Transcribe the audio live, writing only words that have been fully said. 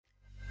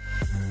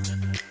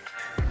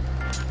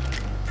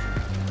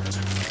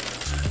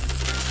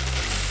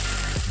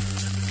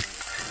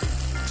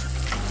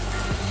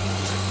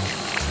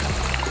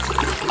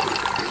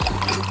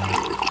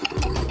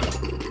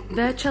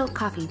Virtual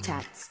Coffee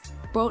Chats,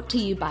 brought to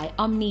you by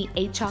Omni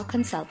HR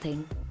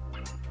Consulting.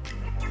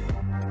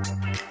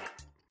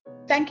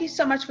 Thank you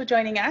so much for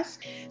joining us.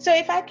 So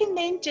if I can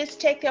then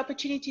just take the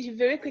opportunity to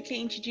very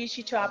quickly introduce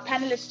you to our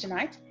panelists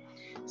tonight.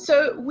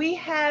 So we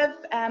have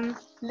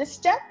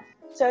Lister.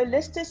 So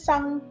Lister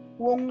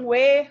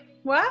Sangwongwewa,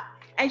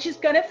 and she's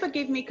going to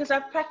forgive me because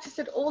I've practiced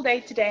it all day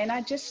today and I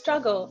just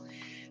struggle.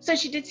 So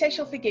she did say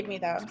she'll forgive me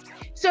though.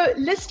 So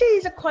Lister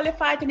is a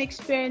qualified and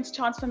experienced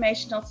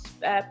transformational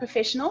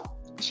professional.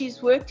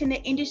 She's worked in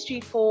the industry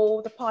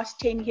for the past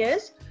 10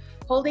 years,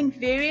 holding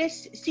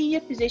various senior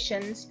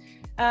positions,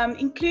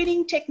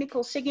 including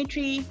technical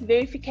signatory,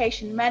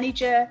 verification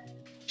manager,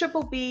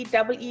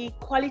 BBBEE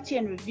quality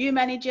and review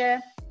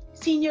manager,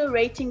 senior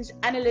ratings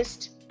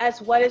analyst,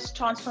 as well as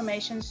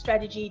transformation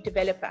strategy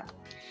developer.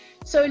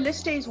 So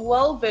Lister is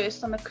well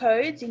versed on the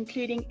codes,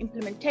 including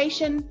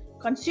implementation,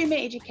 consumer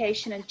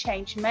education, and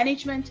change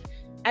management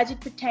as it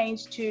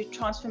pertains to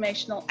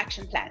transformational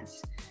action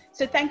plans.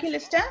 So thank you,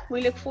 Lister.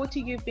 We look forward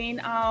to you being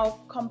our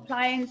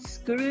compliance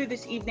guru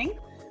this evening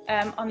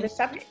on the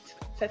subject.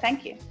 So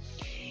thank you.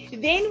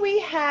 Then we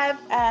have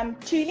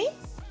Thuli.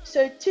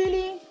 So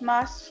Thuli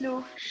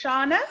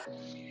Maslushana.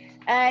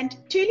 And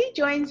Thuli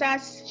joins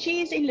us.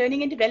 She is in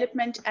learning and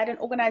development at an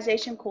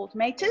organization called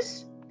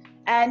Matus.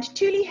 And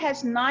Thuli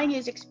has 9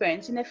 years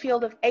experience in the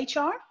field of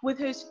HR, with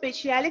her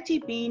speciality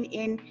being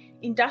in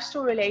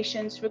industrial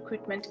relations,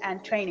 recruitment,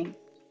 and training.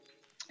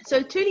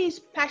 So Thuli is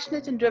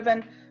passionate and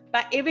driven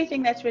by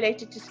everything that's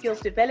related to skills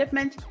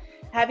development,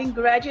 having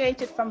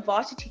graduated from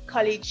Varsity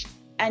College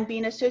and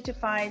being a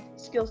certified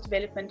skills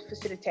development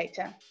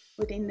facilitator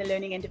within the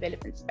learning and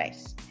development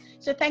space.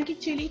 So thank you,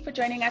 Thuli, for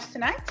joining us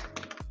tonight.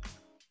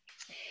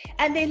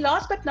 And then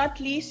last but not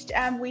least,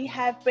 we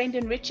have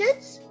Brendan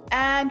Richards.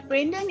 And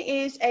Brendan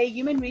is a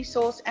human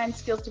resource and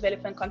skills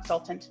development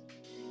consultant.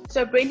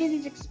 So Brendan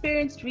is an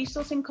experienced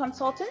resourcing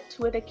consultant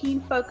with a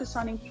keen focus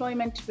on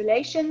employment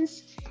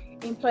relations,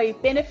 employee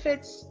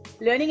benefits,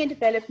 learning and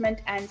development,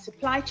 and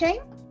supply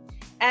chain,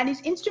 and is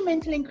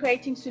instrumental in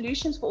creating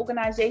solutions for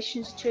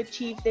organizations to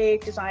achieve their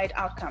desired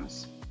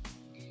outcomes.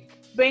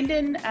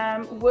 Brendan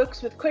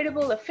works with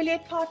credible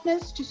affiliate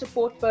partners to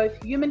support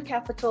both human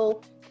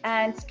capital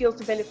and skills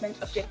development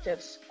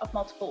objectives of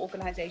multiple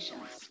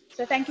organizations.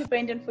 So thank you,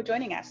 Brendan, for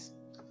joining us.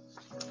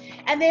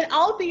 And then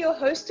I'll be your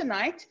host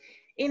tonight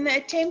in the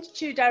attempt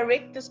to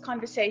direct this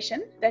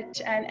conversation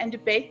and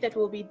debate that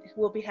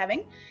we'll be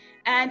having.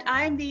 And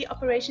I'm the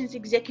operations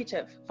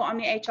executive for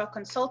Omni HR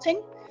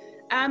Consulting.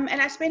 And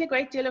I spend a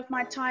great deal of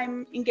my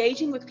time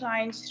engaging with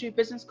clients through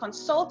business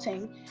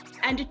consulting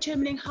and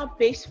determining how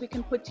best we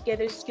can put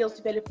together skills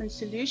development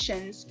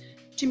solutions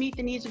to meet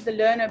the needs of the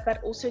learner,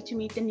 but also to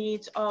meet the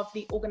needs of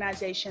the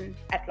organization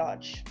at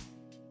large.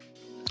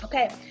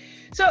 Okay,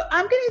 so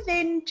I'm going to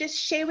then just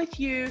share with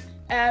you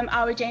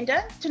our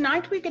agenda.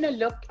 Tonight, we're going to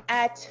look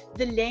at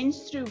the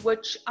lens through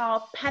which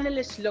our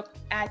panelists look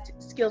at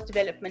skills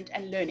development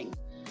and learning,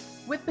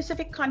 with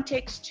specific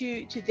context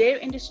to their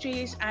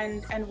industries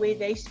and where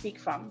they speak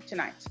from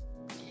tonight.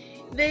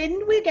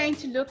 Then we're going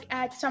to look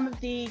at some of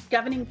the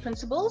governing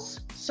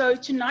principles. So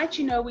tonight,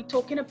 we're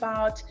talking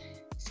about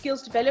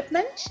skills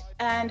development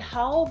and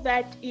how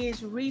that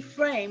is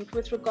reframed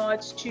with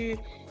regards to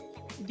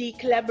the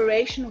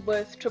collaboration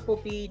with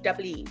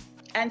BBBEE.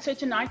 And so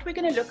tonight we're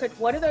going to look at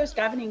what are those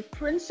governing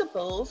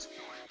principles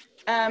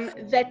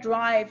that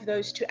drive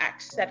those two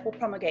acts that were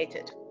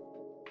promulgated.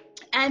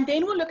 And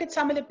then we'll look at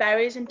some of the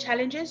barriers and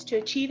challenges to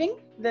achieving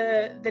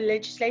the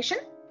legislation.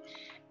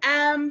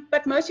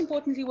 But most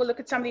importantly, we'll look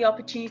at some of the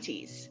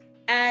opportunities.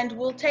 And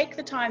we'll take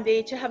the time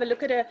there to have a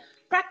look at a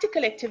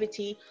practical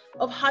activity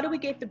of how do we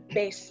get the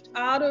best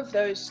out of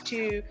those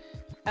two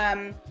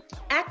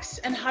acts,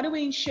 and how do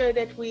we ensure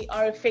that we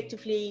are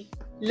effectively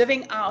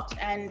living out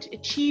and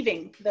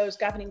achieving those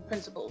governing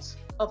principles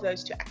of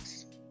those two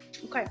acts.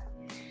 Okay.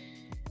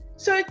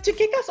 So to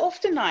kick us off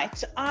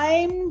tonight,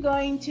 I'm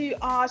going to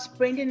ask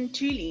Brendan and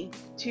Thuli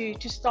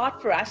to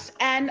start for us.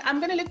 And I'm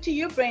going to look to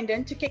you,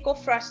 Brendan, to kick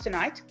off for us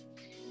tonight.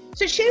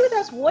 So share with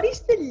us, what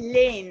is the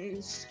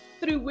lens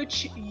through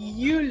which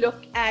you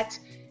look at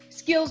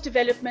skills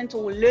development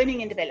or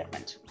learning and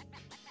development?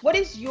 What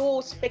is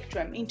your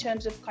spectrum in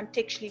terms of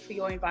contextually for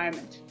your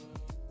environment?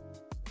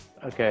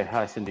 Okay,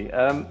 hi Cindy.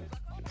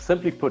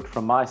 Simply put,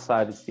 from my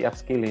side, it's the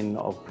upskilling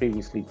of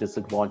previously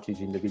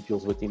disadvantaged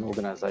individuals within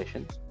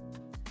organizations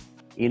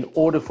in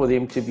order for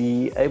them to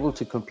be able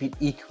to compete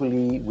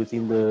equally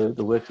within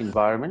the work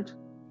environment,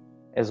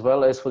 as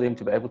well as for them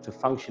to be able to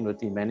function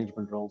within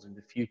management roles in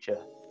the future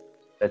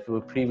that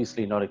were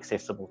previously not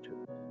accessible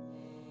to.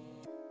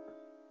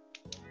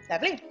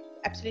 Lovely,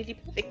 absolutely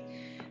perfect.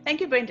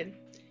 Thank you, Brendan.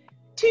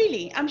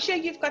 Thuli, I'm sure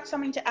you've got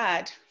something to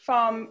add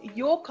from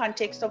your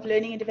context of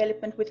learning and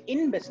development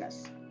within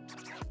business.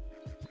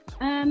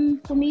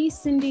 For me,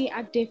 Cindy,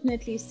 I'd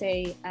definitely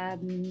say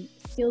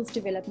skills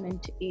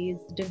development is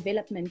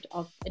development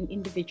of an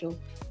individual,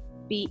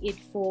 be it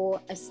for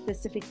a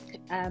specific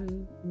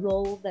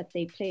role that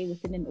they play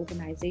within an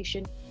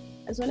organization,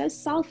 as well as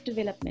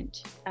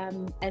self-development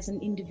as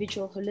an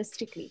individual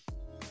holistically.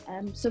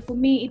 So for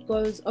me, it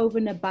goes over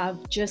and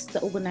above just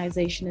the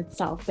organization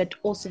itself, but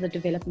also the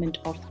development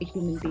of a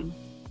human being.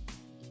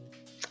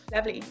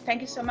 Lovely.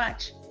 Thank you so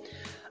much.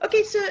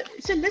 Okay, so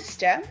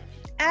Lister,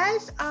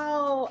 as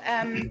our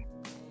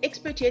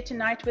expert here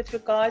tonight with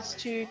regards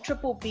to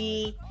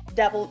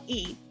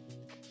BBBEE,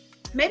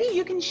 maybe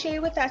you can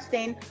share with us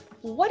then,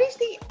 what is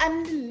the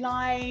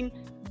underlying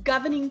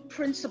governing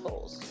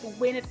principles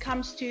when it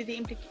comes to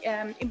the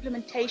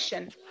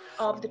implementation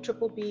of the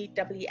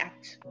BBBEE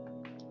Act?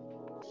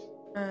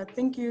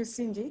 Thank you,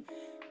 Cindy.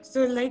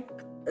 So like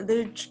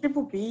the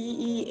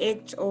BBBEE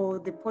Act or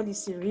the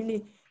policy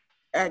really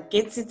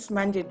gets its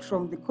mandate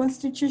from the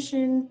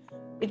Constitution.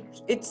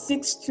 It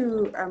seeks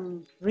to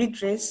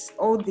redress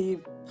all the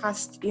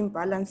past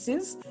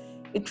imbalances.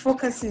 It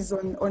focuses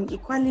on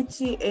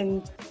equality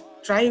and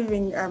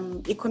driving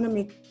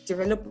economic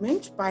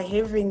development by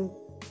having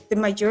the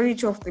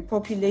majority of the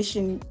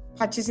population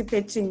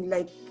participating,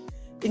 like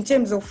in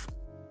terms of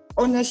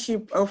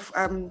ownership of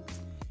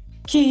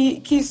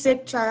key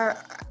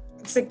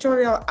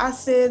sectorial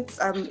assets.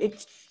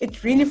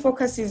 It really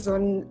focuses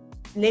on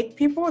Black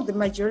people, the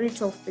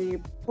majority of the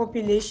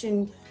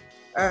population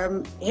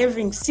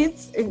having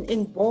seats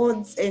in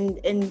boards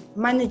and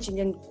managing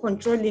and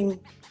controlling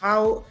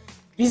how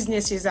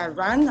businesses are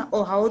run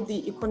or how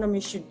the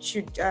economy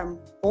should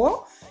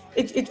go.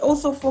 It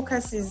also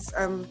focuses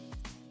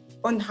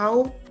on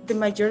how the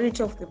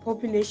majority of the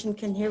population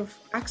can have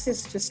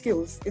access to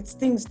skills. It's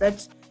things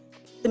that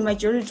the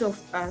majority of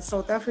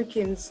South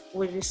Africans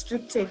were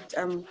restricted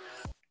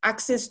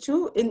access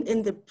to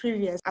in the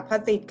previous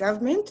apartheid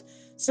government.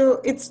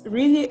 So it's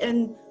really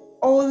an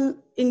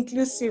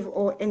all-inclusive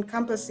or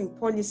encompassing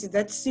policy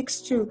that seeks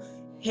to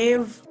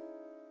have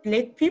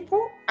Black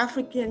people,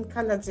 African,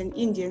 Coloureds and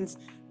Indians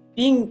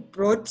being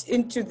brought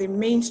into the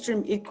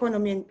mainstream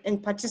economy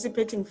and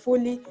participating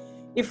fully.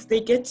 If they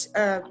get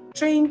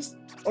trained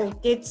or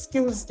get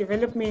skills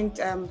development,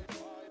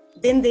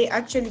 then they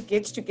actually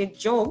get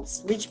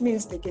jobs, which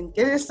means they can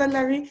get a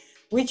salary,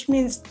 which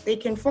means they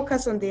can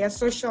focus on their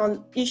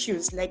social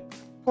issues like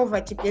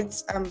poverty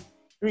gets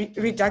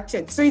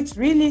reduced. So it's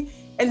really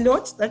a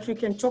lot that we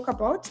can talk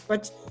about,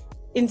 but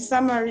in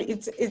summary,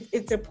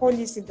 it's a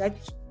policy that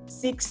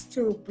seeks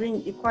to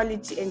bring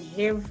equality and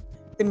have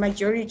the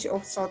majority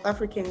of South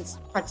Africans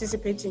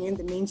participating in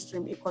the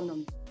mainstream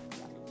economy.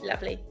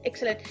 Lovely,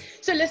 excellent.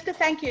 So Lister,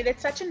 thank you.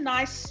 That's such a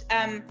nice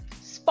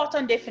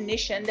spot-on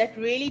definition that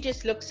really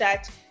just looks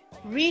at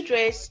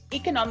redress,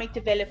 economic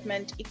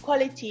development,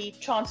 equality,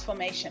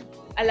 transformation.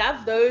 I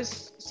love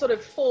those sort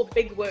of 4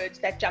 big words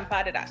that jump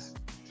out at us.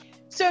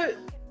 So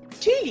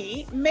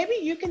Thuli, maybe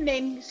you can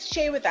then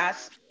share with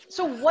us,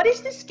 so what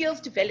is the Skills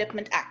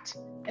Development Act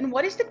and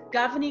what is the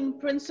governing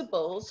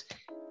principles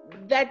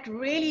that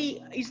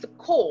really is the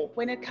core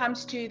when it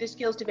comes to the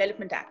Skills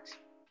Development Act?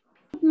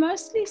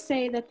 Mostly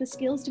say that the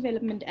Skills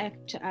Development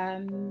Act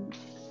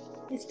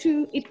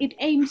it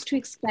aims to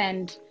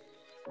expand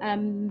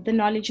the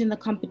knowledge and the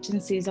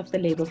competencies of the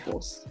labor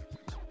force.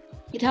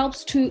 It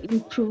helps to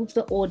improve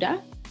the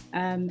order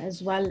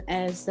as well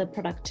as the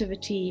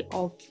productivity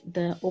of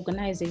the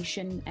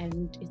organization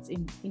and its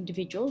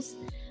individuals,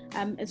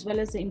 as well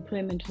as the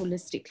employment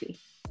holistically.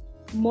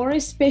 More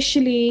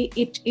especially,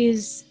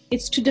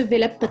 it's to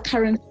develop the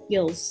current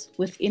skills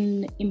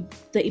within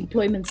the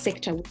employment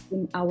sector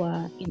in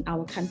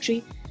our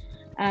country,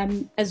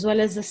 as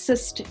well as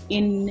assist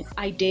in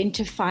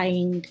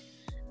identifying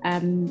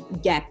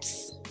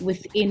gaps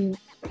within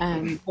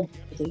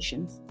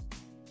organizations.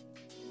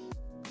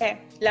 Okay,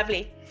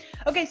 lovely.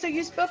 Okay, so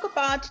you spoke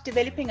about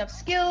developing of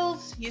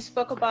skills, you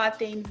spoke about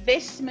the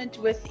investment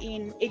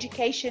within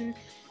education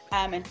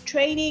and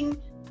training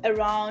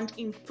around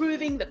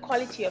improving the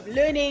quality of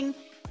learning,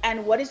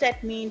 and what does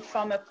that mean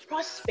from a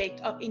prospect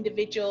of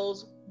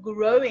individuals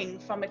growing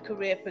from a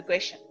career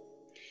progression.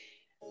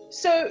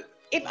 So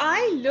if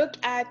I look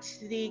at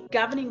the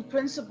governing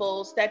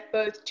principles that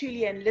both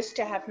Thuli and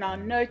Lister have now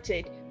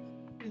noted,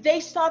 they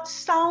start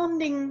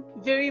sounding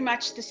very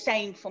much the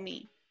same for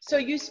me. So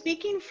you're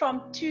speaking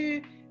from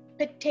 2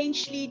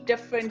 potentially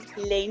different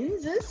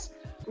lenses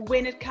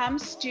when it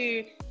comes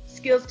to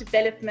skills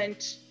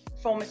development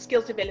from a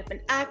Skills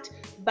Development Act,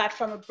 but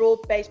from a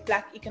broad-based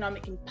Black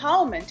economic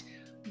empowerment,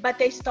 but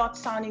they start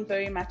sounding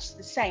very much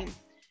the same.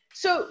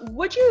 So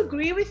would you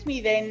agree with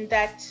me then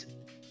that,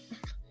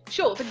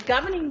 sure, the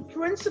governing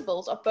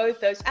principles of both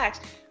those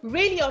acts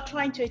really are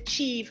trying to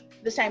achieve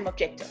the same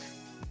objective?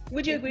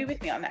 Would you agree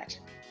with me on that?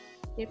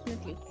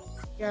 Definitely.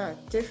 Yeah,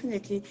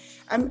 definitely.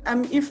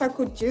 If I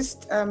could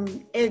just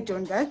add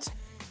on that,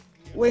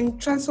 when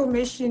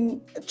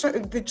transformation,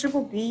 the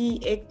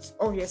BBBEE Act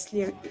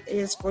obviously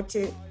has got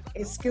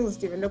a skills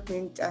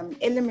development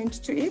element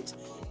to it.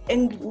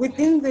 And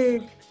within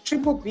the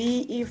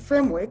BBBEE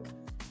framework,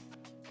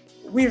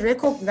 we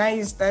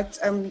recognize that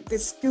the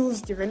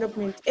Skills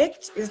Development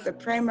Act is the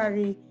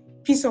primary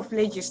piece of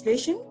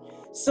legislation.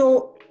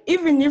 So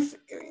even if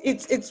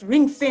it's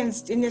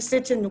ring-fenced in a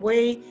certain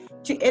way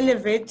to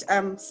elevate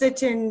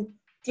certain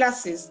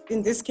classes,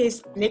 in this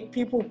case, Black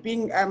people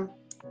being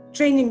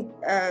training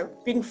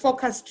being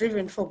focus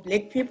driven for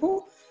Black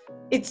people,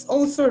 it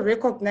also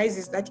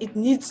recognizes that it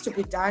needs to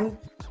be done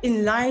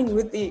in line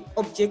with the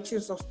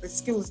objectives of the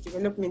Skills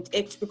Development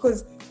Act,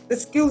 because the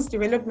Skills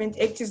Development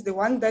Act is the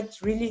one that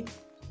really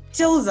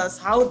tells us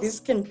how this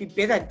can be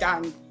better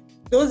done.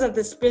 Those are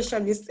the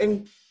specialists,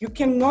 and you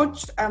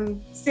cannot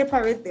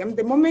separate them.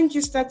 The moment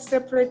you start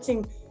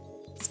separating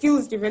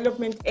skills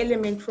development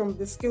element from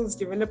the Skills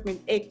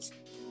Development Act,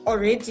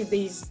 already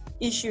there's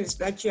issues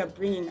that you are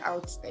bringing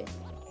out there.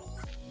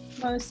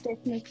 Most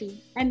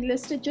definitely. And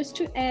Lister, just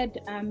to add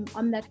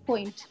on that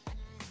point,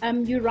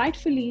 you're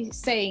rightfully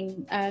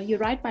saying, you're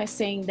right by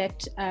saying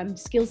that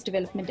Skills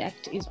Development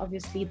Act is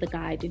obviously the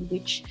guide in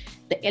which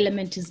the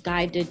element is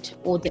guided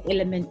or the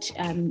element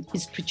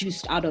is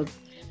produced out of.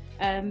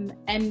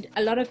 And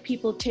a lot of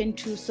people tend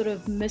to sort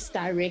of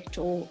misdirect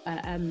or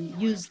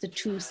use the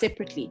two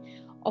separately,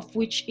 of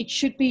which it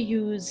should be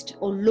used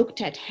or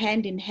looked at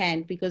hand in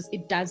hand, because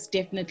it does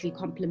definitely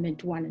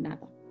complement one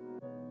another.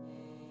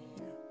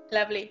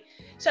 Lovely.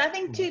 So I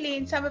think too, Lee,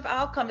 in some of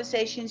our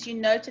conversations, you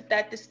noted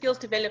that the Skills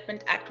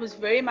Development Act was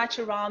very much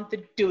around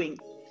the doing.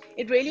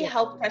 It really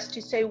helped us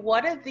to say,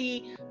 what are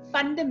the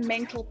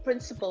fundamental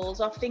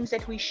principles of things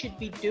that we should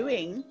be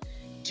doing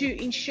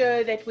to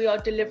ensure that we are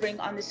delivering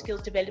on the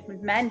skills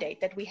development mandate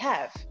that we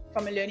have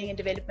from a learning and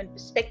development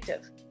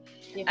perspective.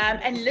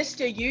 And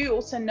Lister, you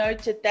also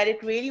noted that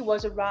it really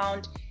was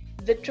around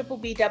the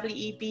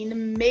BBBEE being the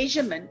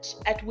measurement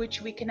at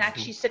which we can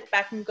actually sit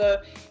back and go,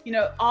 you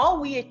know, are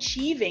we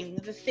achieving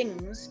the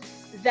things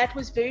that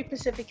was very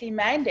specifically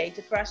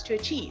mandated for us to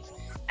achieve?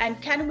 And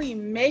can we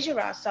measure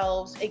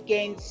ourselves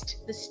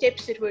against the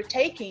steps that we're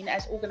taking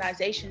as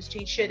organizations to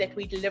ensure that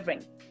we're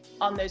delivering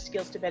on those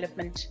skills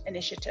development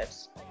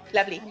initiatives?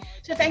 Lovely.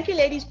 So thank you,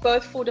 ladies,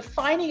 both for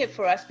defining it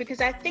for us,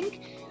 because I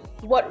think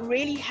what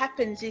really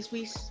happens is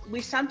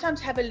we sometimes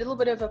have a little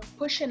bit of a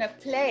push and a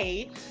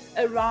play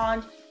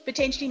around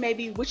potentially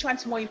maybe which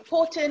one's more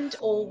important,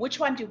 or which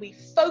one do we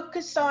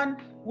focus on,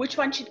 which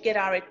one should get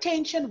our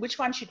attention, which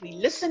one should we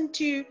listen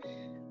to.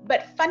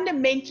 But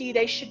fundamentally,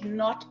 they should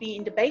not be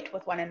in debate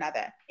with one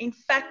another. In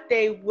fact,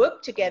 they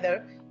work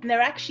together, and they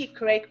actually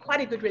create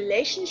quite a good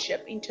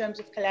relationship in terms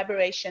of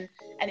collaboration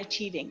and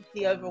achieving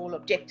the overall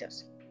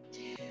objectives.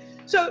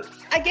 So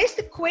I guess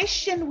the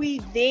question we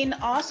then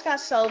ask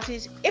ourselves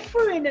is, if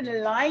we're in an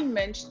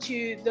alignment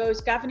to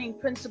those governing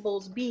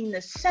principles being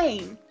the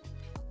same,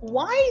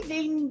 why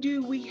then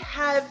do we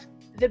have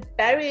the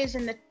barriers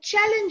and the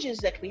challenges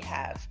that we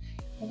have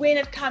when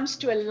it comes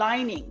to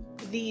aligning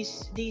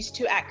these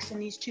two acts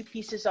and these two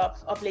pieces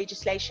of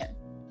legislation?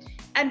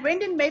 And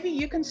Brendan, maybe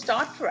you can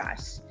start for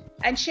us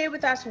and share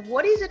with us,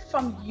 what is it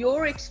from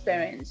your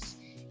experience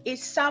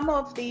is some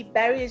of the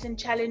barriers and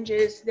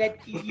challenges that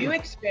you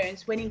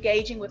experience when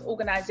engaging with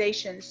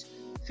organizations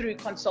through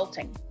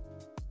consulting?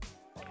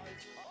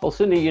 Well,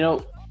 Cindy, you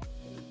know,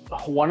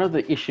 one of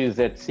the issues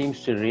that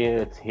seems to rear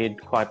its head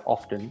quite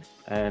often,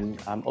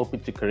 and I'm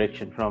open to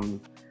correction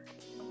from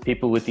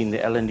people within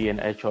the L&D and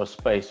HR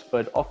space,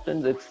 but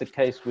often it's the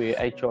case where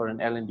HR and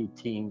L&D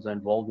teams are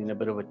involved in a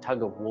bit of a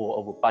tug of war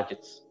over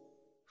budgets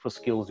for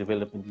skills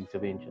development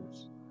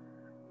interventions.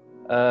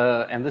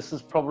 And this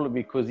is probably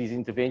because these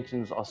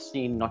interventions are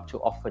seen not to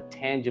offer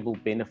tangible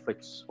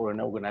benefits for an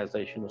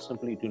organization, or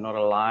simply do not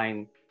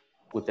align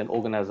with an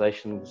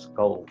organization's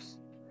goals.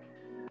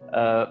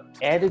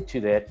 Added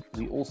to that,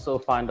 we also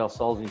find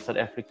ourselves in South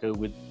Africa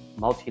with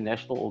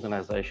multinational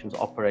organizations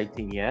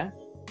operating here,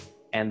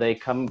 and they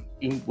come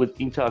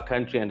into our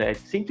country and they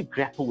seem to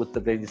grapple with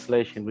the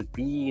legislation, would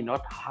be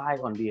not high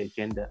on the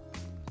agenda.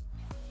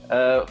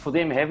 For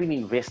them, having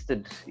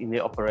invested in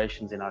their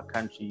operations in our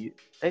country,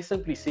 they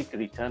simply seek a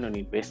return on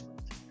investment.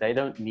 They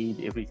don't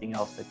need everything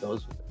else that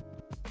goes with it.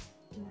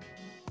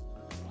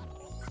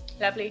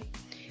 Lovely.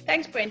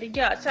 Thanks, Brendan.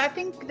 Yeah, so I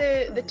think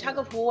the tug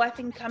of war, I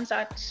think, comes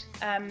out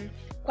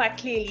quite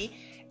clearly.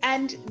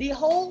 And the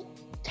whole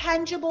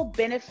tangible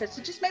benefits,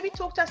 so just maybe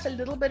talk to us a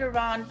little bit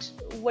around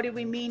what do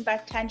we mean by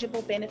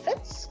tangible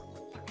benefits?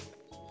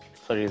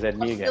 Sorry, is that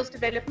me again? Skills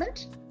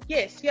development?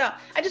 Yes, yeah.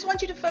 I just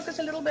want you to focus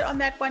a little bit on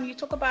that one. You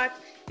talk about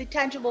the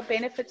tangible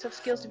benefits of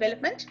skills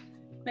development.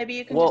 Maybe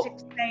you can just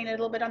explain a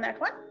little bit on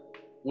that one.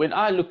 When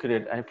I look at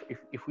it,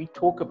 if we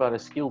talk about a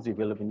skills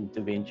development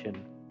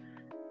intervention,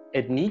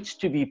 it needs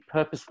to be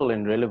purposeful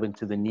and relevant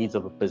to the needs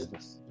of a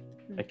business.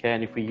 Okay,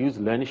 and if we use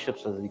learnerships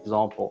as an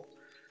example,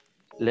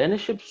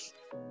 learnerships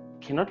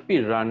cannot be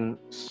run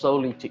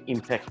solely to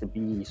impact the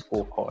BEE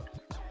scorecard.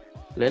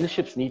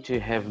 Learnerships need to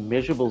have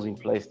measurables in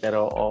place that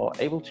are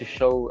able to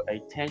show a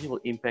tangible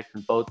impact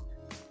on both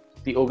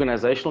the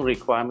organizational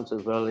requirements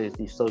as well as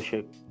the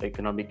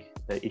socio-economic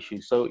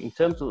issues. So in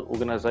terms of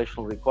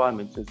organizational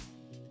requirements,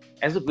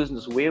 as a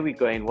business, where are we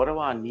going? What are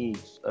our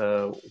needs?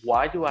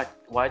 Why do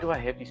I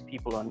have these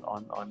people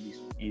on these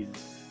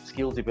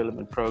skills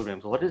development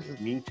programs? What does this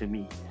mean to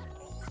me?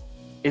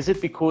 Is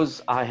it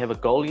because I have a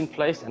goal in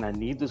place and I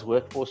need this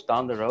workforce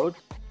down the road?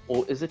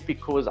 Or is it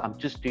because I'm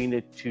just doing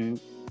it to,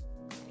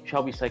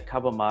 shall we say,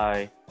 cover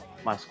my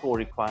score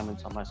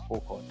requirements on my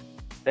scorecard?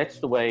 That's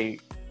the way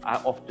I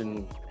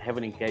often have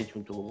an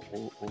engagement or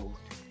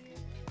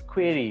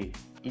query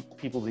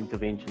people's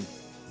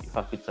interventions, if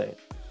I could say it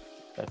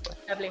that way.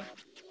 Lovely.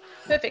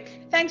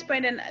 Perfect. Thanks,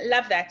 Brendan.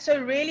 Love that.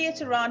 So really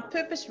it's around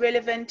purpose,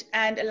 relevant,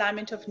 and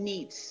alignment of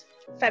needs.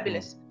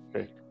 Fabulous.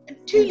 Great.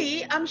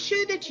 Thuli, I'm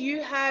sure that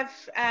you have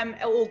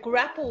or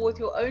grapple with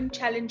your own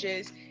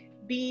challenges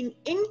being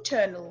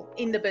internal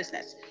in the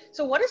business.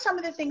 So what are some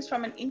of the things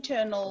from an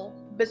internal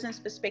business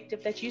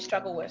perspective that you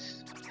struggle with?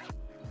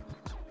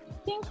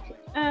 I think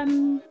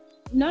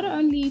not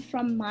only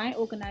from my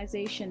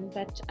organization,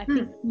 but I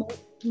think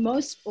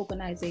most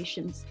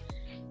organizations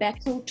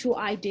battle to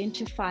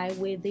identify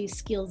where these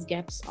skills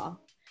gaps are.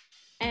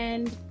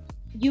 And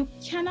you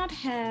cannot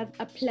have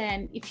a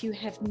plan if you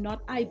have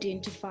not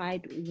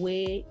identified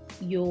where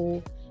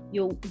your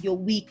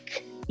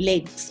weak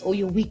legs or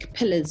your weak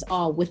pillars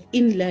are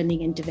within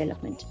learning and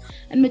development.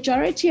 And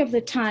majority of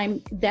the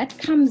time that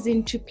comes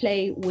into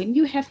play when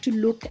you have to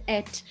look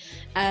at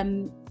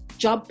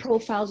job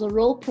profiles or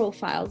role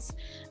profiles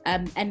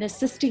and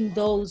assisting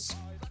those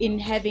in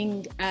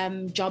having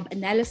job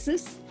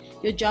analysis.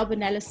 Your job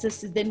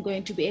analysis is then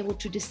going to be able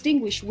to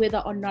distinguish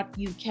whether or not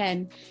you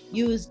can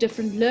use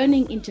different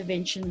learning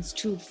interventions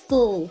to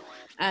fill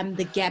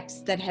the gaps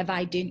that have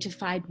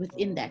identified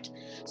within that.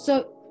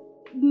 So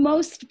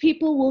most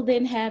people will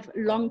then have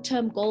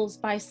long-term goals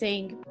by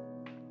saying,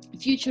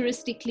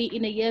 futuristically,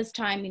 in a year's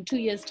time, in 2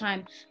 years'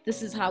 time,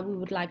 this is how we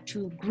would like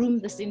to groom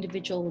this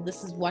individual.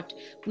 This is what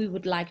we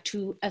would like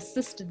to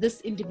assist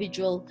this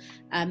individual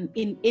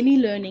in any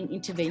learning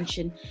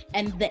intervention.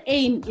 And the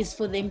aim is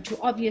for them to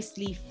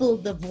obviously fill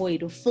the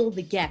void or fill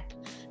the gap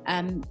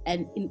and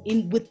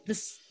with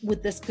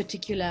this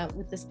particular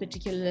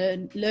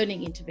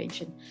learning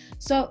intervention.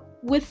 So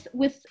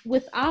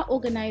with our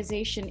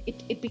organization,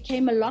 it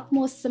became a lot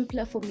more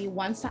simpler for me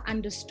once I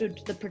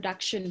understood the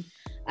production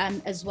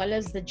as well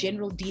as the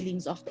general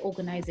dealings of the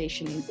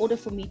organization, in order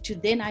for me to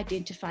then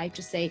identify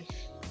to say,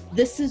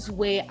 this is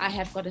where I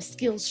have got a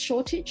skills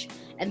shortage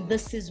and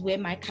this is where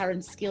my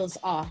current skills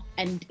are,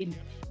 and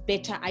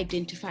better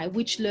identify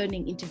which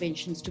learning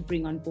interventions to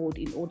bring on board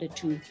in order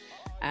to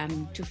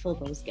fill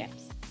those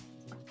gaps.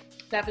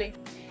 Lovely.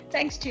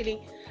 Thanks,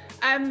 Thuli.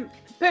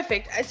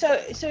 Perfect.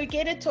 So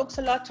again, it talks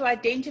a lot to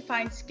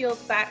identifying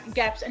skills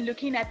gaps and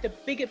looking at the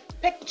bigger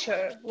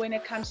picture when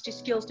it comes to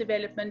skills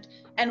development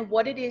and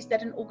what it is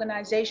that an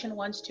organization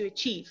wants to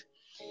achieve.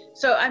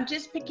 So I'm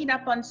just picking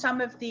up on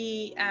some of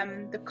the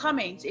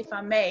comments, if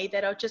I may,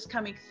 that are just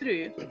coming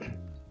through.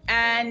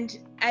 And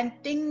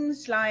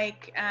things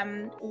like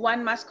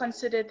one must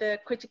consider the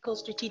critical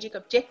strategic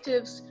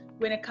objectives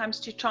when it comes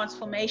to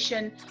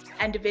transformation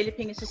and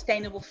developing a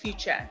sustainable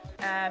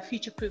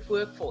future-proof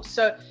workforce.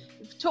 So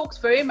it talks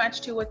very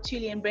much to what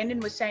Thuli and Brendan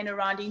were saying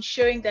around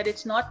ensuring that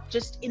it's not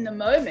just in the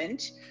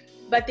moment,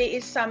 but there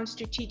is some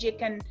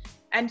strategic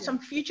and some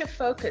future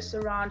focus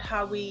around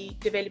how we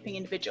developing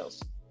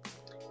individuals.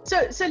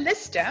 So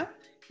Lister,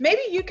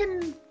 maybe you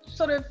can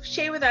sort of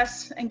share with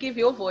us and give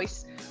your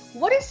voice.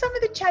 What are some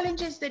of the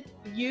challenges that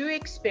you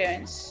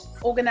experience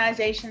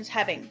organizations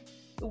having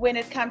when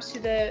it comes to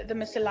the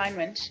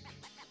misalignment?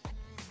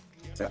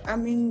 So, I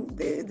mean,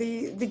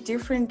 the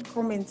different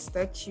comments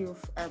that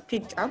you've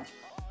picked up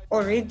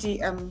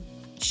already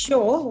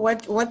show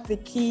what the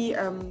key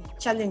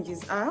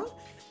challenges are.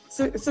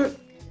 So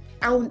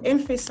I will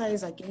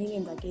emphasize again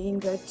and again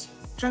that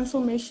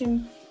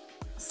transformation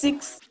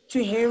seeks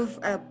to have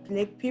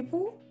Black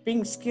people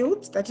being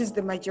skilled. That is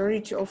the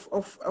majority of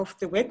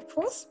the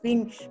workforce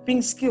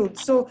being skilled.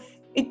 So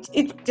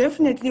it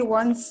definitely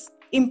wants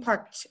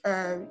impact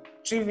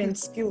driven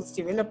skills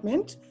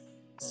development.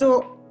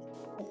 So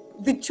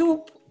the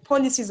two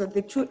policies or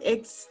the two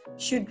acts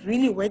should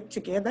really work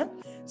together.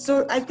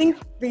 So I think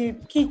the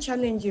key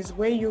challenge is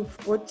where you've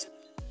got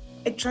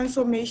a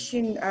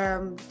transformation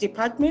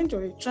department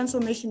or a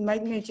transformation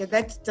manager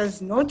that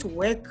does not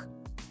work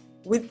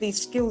with the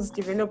skills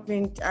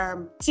development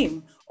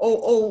team,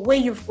 or where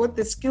you've got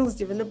the skills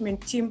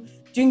development team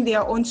doing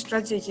their own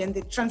strategy and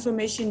the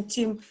transformation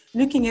team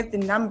looking at the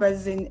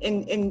numbers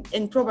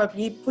and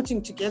probably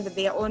putting together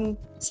their own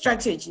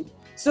strategy.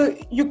 So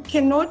you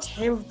cannot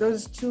have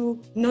those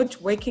two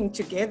not working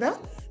together.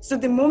 So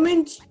the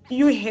moment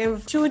you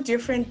have two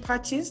different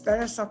parties that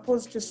are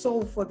supposed to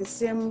solve for the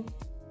same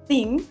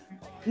thing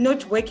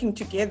not working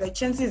together,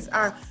 chances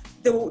are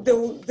they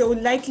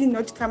will likely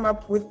not come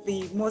up with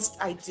the most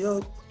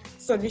ideal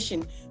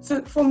solution.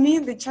 So for me,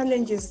 the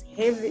challenge is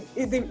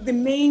the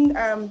main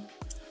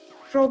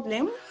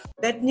problem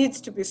that needs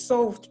to be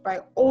solved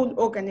by all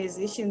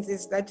organizations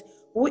is that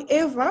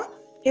whoever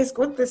has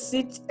got the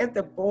seat at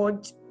the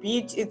board,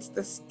 be it's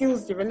the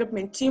skills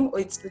development team or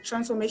it's the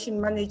transformation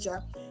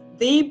manager,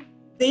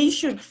 they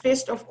should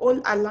first of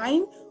all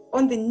align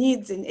on the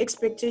needs and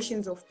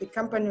expectations of the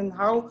company and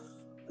how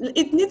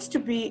it needs to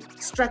be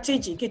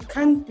strategic. It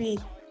can't be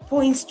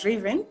points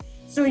driven.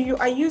 So you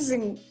are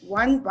using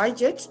one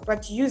budget,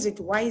 but use it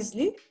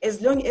wisely.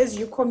 As long as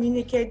you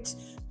communicate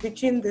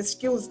between the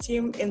skills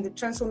team and the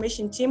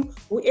transformation team,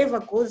 whoever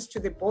goes to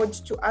the board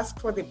to ask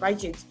for the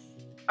budget,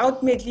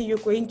 ultimately you're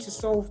going to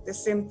solve the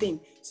same thing.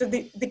 So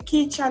the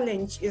key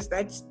challenge is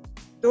that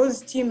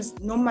those teams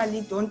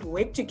normally don't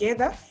work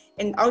together,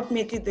 and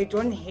ultimately they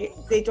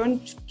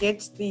don't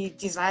get the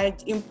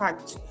desired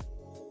impact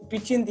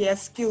between their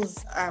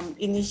skills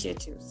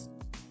initiatives.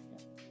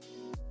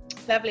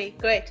 Lovely,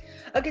 great.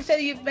 Okay, so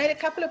you've made a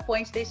couple of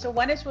points there. So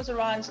one was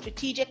around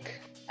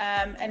strategic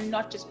and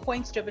not just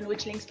points driven,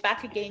 which links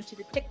back again to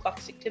the tick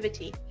box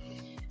activity.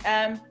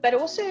 But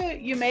also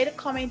you made a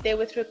comment there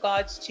with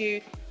regards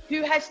to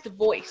who has the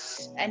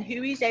voice and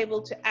who is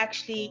able to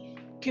actually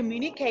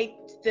communicate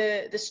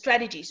the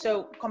strategy.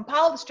 So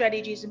compile the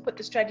strategies and put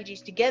the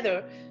strategies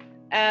together,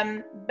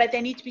 but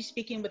they need to be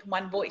speaking with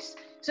one voice.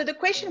 So the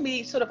question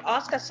we sort of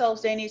ask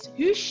ourselves then is,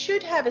 who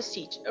should have a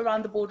seat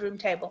around the boardroom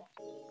table?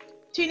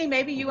 Tuli,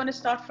 maybe you want to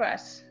start for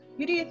us.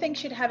 Who do you think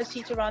should have a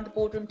seat around the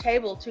boardroom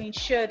table to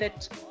ensure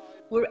that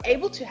we're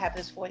able to have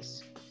this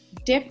voice?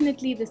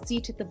 Definitely the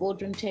seat at the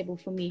boardroom table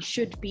for me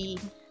should be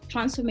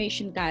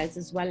transformation guys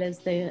as well as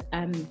the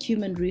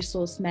human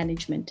resource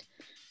management,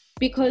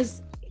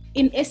 because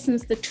in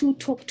essence the two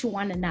talk to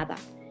one another.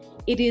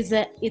 It's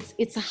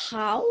a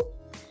how,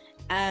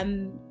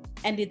 and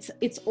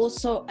it's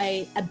also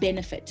a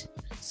benefit.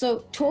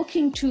 So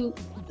talking to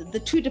the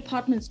two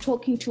departments,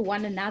 talking to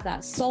one another,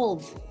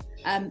 solve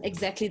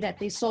exactly that.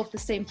 They solve the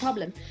same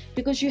problem,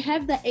 because you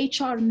have the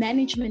HR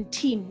management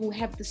team who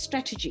have the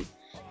strategy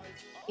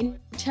in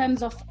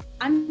terms of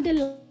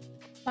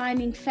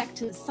underlining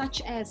factors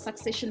such as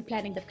succession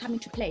planning that come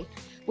into play,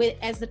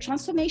 whereas the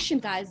transformation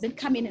guys then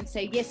come in and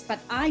say, yes, but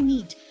I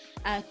need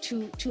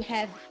to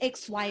have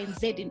X, Y, and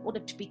Z in order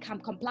to become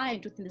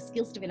compliant within the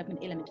skills development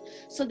element.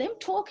 So them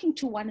talking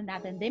to one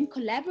another and them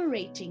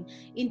collaborating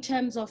in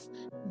terms of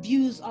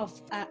views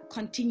of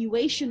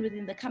continuation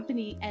within the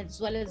company, as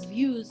well as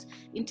views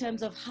in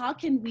terms of how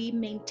can we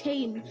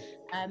maintain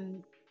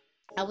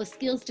our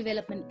skills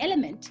development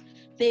element,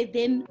 they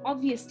then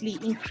obviously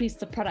increase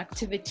the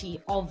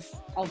productivity of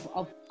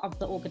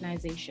the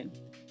organization.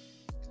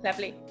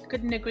 Lovely,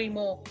 couldn't agree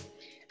more.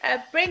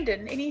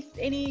 Brendan,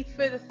 any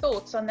further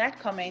thoughts on that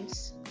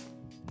comment?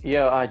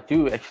 Yeah, I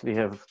do actually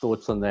have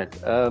thoughts on that.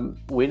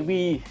 When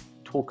we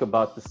talk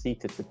about the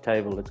seat at the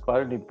table, it's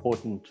quite an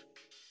important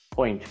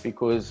point,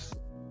 because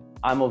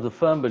I'm of the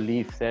firm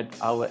belief that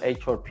our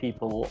HR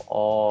people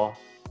are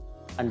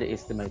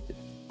underestimated,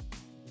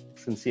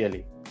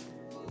 sincerely.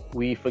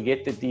 We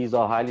forget that these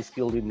are highly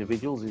skilled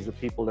individuals. These are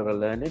people that are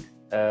learned.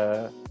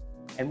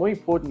 And more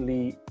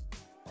importantly,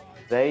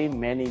 they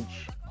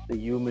manage the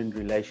human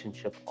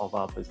relationship of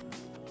our business.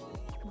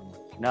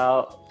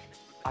 Now,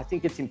 I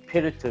think it's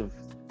imperative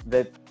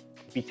that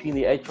between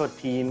the HR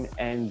team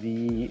and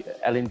the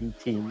L&D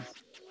teams,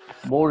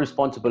 more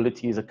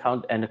responsibilities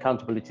and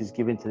accountability is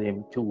given to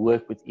them to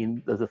work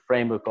within the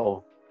framework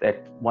of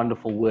that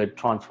wonderful word,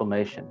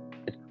 transformation.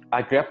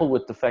 I grapple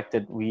with the fact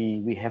that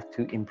we have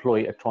to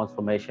employ a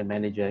transformation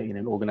manager in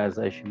an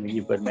organization where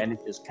you've got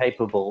managers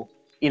capable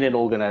in an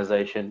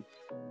organization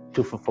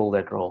to fulfill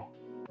that role.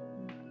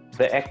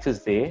 The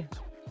actors there,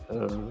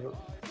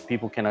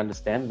 people can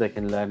understand, they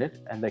can learn it,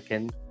 and they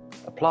can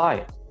apply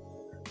it.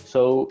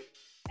 So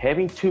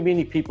having too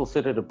many people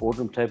sit at a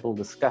boardroom table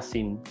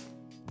discussing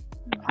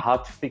how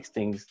to fix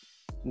things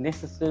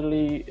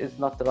necessarily is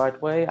not the right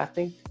way, I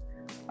think.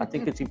 I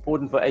think it's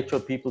important for HR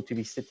people to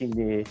be sitting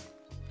there,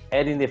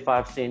 adding their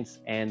 5 cents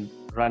and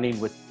running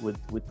with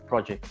the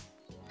project.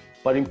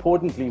 But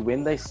importantly,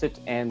 when they sit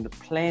and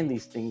plan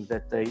these things,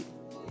 that they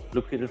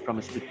look at it from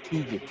a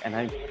strategic, and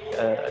I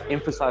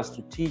emphasize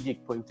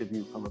strategic point of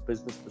view from a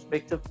business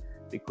perspective,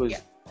 because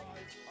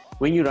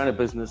when you run a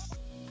business,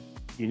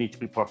 you need to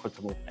be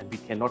profitable, and we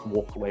cannot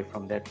walk away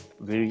from that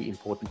very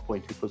important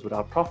point, because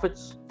without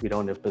profits, we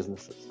don't have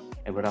businesses,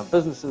 and without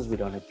businesses, we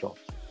don't have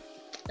jobs.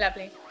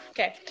 Lovely.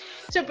 Okay.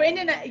 So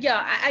Brendan,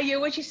 I hear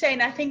what you're saying.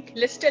 I think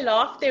Lister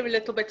laughed there a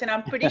little bit, and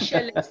I'm pretty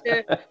sure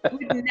Lister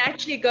would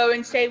naturally go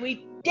and say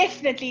we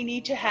definitely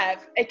need to have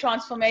a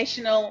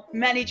transformational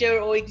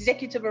manager or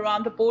executive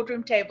around the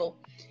boardroom table.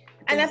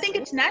 And I think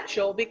it's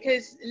natural,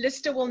 because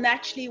Lister will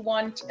naturally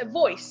want a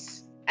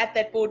voice at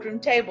that boardroom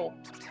table.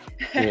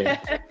 Yeah.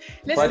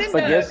 but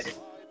yes,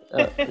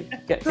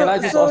 can I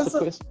just ask a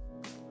question?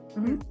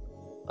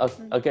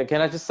 Mm-hmm. Okay, can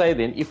I just say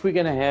then, if we're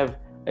going to have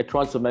a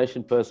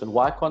transformation person,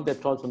 why can't that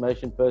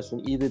transformation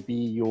person either be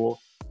your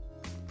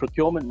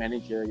procurement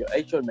manager, your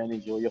HR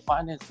manager, or your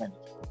finance manager?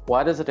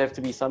 Why does it have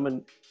to be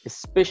someone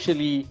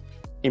especially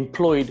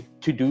employed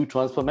to do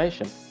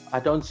transformation? I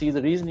don't see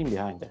the reasoning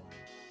behind that.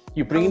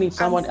 You're bringing in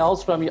someone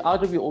else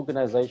out of your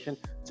organization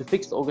to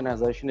fix the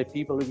organization that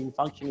people have been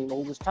functioning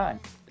all this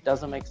time. It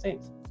doesn't make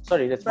sense.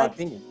 Sorry, that's my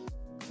opinion.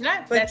 No,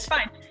 that's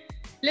fine.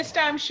 Lister,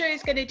 I'm sure,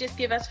 is going to just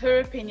give us her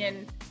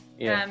opinion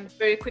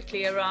very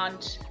quickly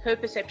around her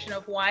perception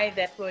of why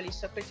that role is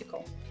so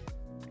critical.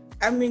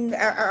 I mean,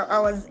 I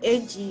was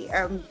edgy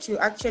to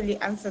actually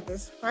answer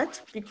this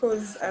part,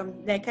 because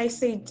like I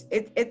said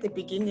at the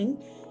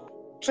beginning,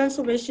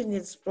 transformation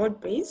is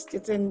broad-based.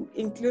 It's an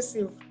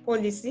inclusive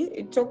policy.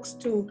 It talks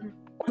to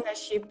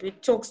ownership.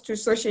 It talks to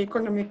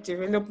socio-economic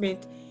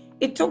development.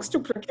 it talks to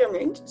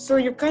procurement. So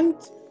you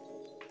can't,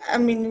 I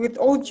mean, with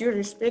all due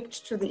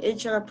respect to the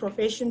HR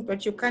profession,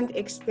 but you can't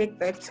expect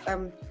that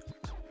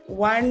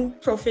one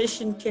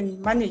profession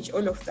can manage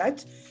all of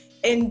that.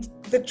 And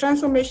the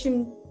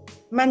transformation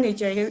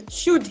manager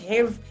should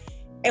have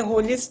a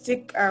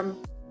holistic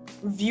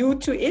view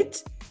to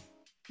it.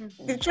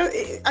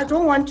 I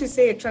don't want to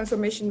say a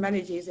transformation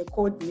manager is a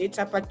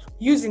coordinator, but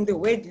using the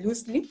word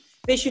loosely,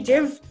 they should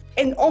have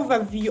an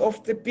overview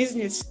of the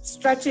business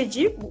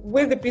strategy,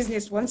 where the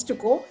business wants to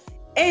go.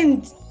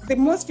 And the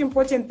most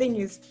important thing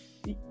is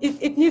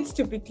it needs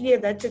to be clear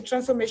that a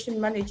transformation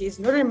manager is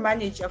not a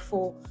manager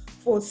for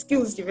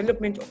skills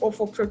development or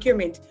for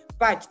procurement,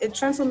 but a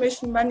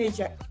transformation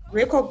manager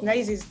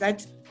recognizes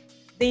that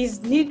there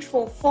is need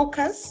for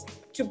focus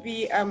to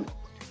be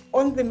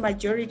on the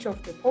majority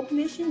of the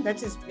population,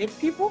 that is Black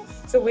people.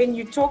 So when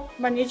you talk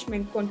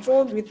management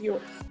control with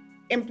your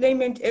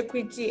employment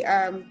equity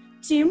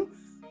team,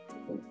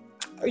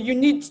 you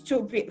need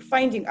to be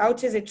finding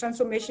out as a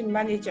transformation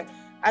manager,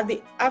 are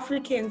the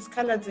Africans,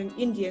 Coloureds and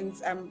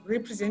Indians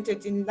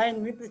represented in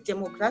line with the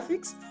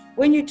demographics?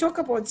 When you talk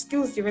about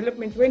skills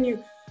development, when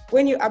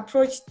you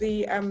approach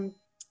the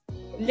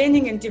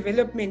learning and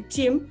development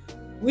team,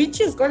 which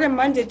has got a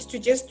mandate to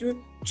just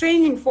do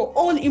training for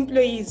all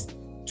employees,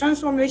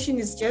 transformation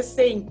is just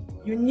saying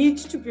you need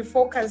to be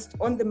focused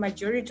on the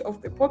majority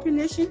of the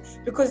population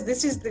because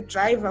this is the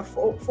driver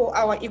for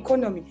our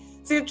economy.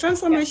 So a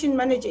transformation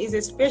manager is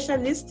a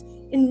specialist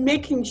in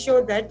making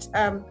sure that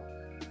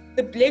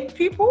the Black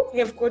people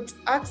have got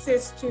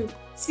access to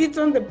sit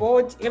on the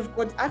board, have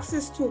got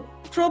access to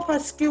proper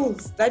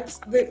skills that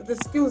the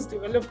skills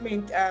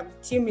development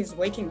team is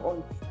working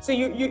on. So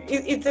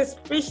it's a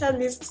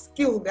specialist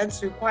skill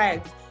that's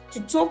required to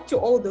talk to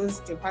all those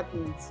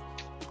departments.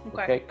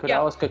 Okay, could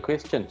I ask a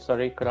question?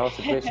 Sorry, could I ask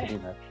a question,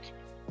 Ina?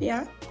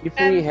 Yeah. If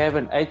we have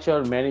an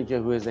HR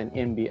manager who is an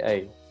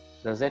MBA,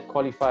 does that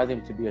qualify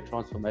them to be a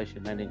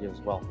transformation manager as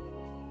well?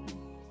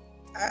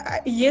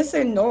 Yes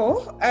and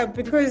no,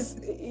 because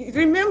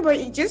remember,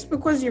 just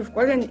because you've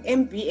got an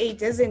MBA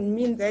doesn't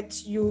mean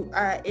that you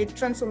are a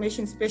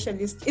transformation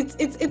specialist.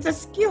 It's a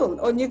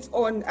skill on its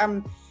own.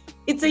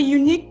 It's a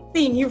unique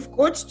thing. You've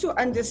got to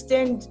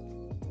understand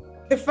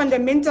the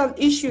fundamental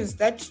issues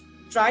that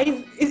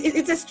drive.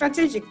 It's a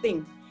strategic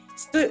thing.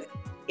 So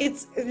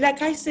it's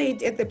like I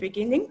said at the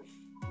beginning,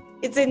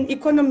 it's an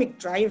economic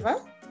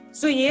driver.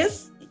 So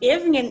yes,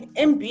 having an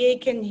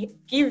MBA can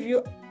give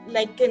you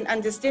like an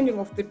understanding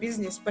of the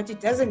business, but it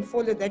doesn't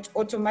follow that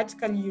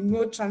automatically you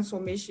know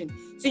transformation.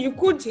 So you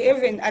could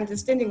have an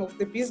understanding of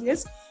the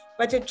business,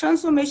 but a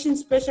transformation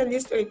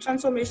specialist or a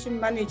transformation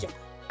manager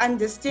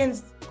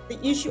understands the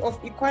issue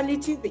of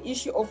equality, the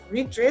issue of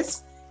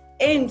redress,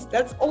 and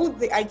that's all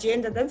the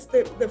agenda, that's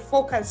the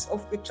focus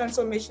of the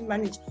transformation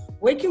manager,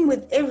 working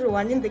with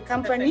everyone in the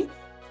company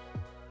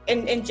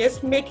and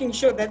just making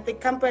sure that the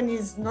company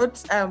is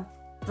not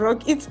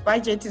broke, its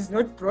budget is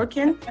not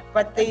broken,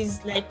 but there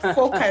is like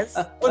focus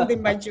on the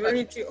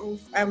majority of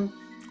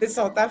the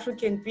South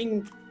African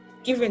being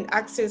given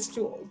access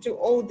to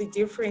all the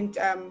different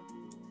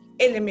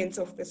elements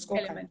of the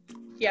scorecard.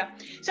 Yeah.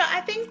 So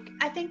I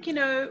think, you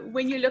know,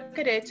 when you look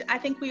at it, I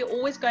think we're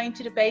always going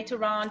to debate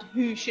around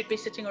who should be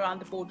sitting around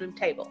the boardroom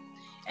table.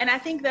 And I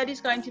think that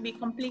is going to be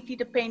completely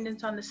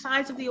dependent on the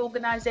size of the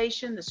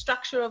organization, the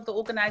structure of the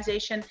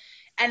organization,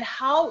 and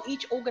how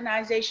each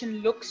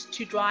organization looks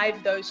to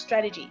drive those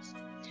strategies.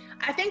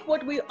 I think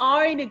what we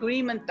are in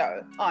agreement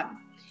though on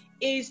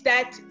is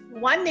that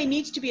one, there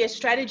needs to be a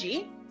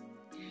strategy.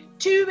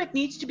 Two, it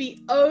needs to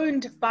be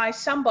owned by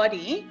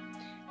somebody.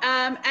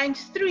 And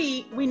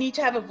three, we need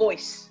to have a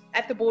voice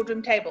at the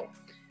boardroom table.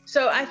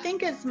 So I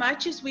think as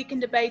much as we can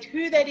debate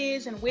who that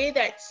is and where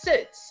that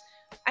sits,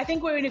 I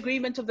think we're in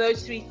agreement of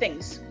those three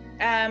things.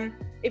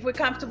 If we're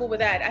comfortable with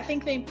that, I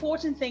think the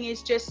important thing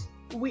is just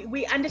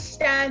we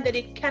understand that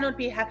it cannot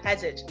be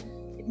haphazard.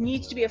 It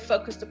needs to be a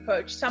focused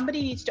approach.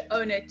 Somebody needs to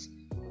own it,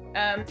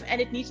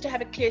 and it needs to have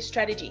a clear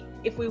strategy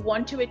if we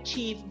want to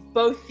achieve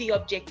both the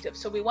objectives.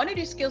 So we want to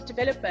do skills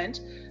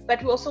development,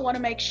 but we also want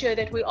to make sure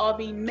that we are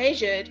being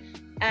measured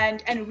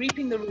and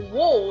reaping the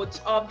rewards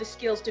of the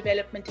skills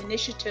development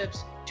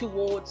initiatives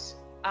towards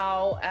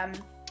our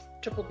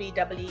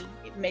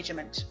BBBEE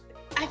measurement.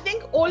 I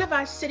think all of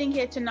us sitting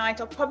here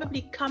tonight are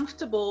probably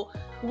comfortable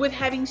with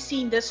having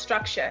seen this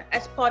structure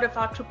as part of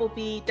our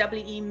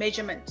BBBEE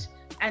measurement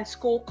and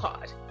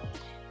scorecard.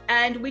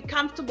 And we're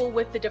comfortable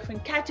with the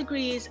different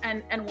categories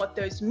and what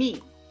those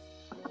mean.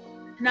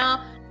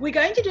 Now, we're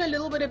going to do a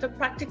little bit of a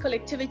practical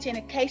activity and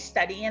a case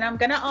study, and I'm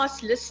going to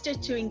ask Lister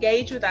to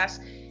engage with us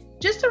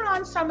just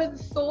around some of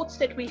the thoughts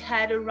that we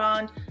had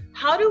around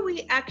how do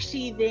we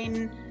actually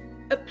then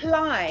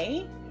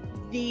apply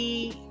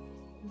the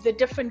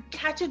different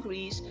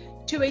categories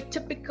to a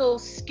typical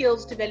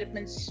skills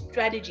development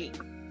strategy.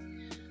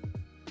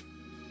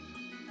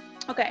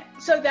 Okay,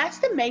 so that's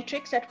the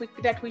matrix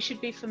that we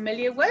should be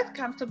familiar with,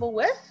 comfortable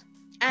with.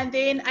 And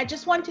then I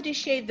just wanted to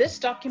share this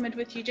document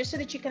with you just so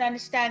that you can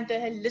understand the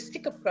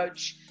holistic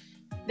approach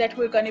that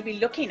we're going to be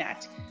looking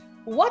at.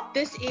 what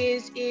this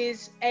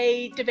is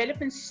a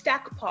development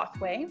stack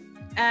pathway.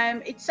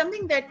 It's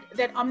something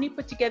that Omni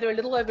put together a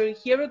little over a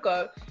year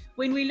ago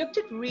when we looked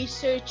at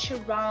research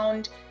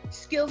around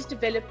skills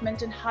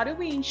development and how do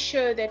we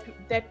ensure that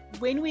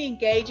when we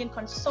engage and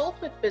consult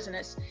with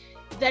business,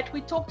 that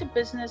we talk to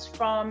business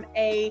from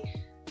a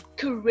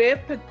career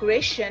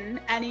progression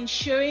and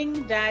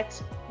ensuring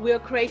that we're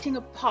creating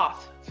a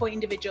path for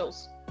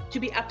individuals to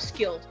be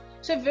upskilled.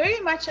 So very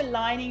much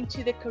aligning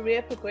to the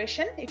career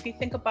progression, if you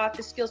think about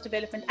the Skills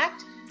Development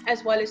Act,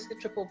 as well as the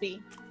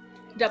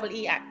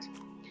EE Act.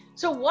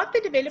 So what the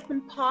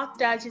development path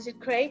does is it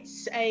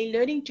creates a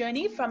learning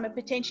journey from a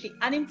potentially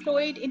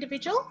unemployed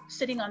individual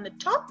sitting on the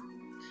top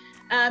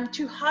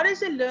to how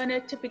does a learner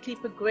typically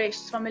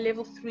progress from a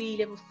level 3,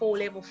 level 4,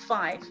 level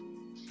 5.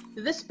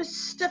 This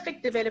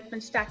specific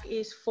development stack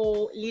is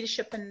for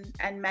leadership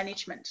and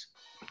management.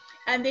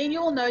 And then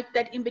you'll note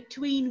that in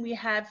between we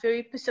have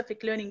very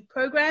specific learning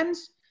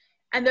programs,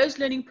 and those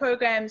learning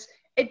programs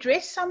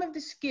address some of the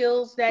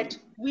skills that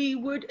we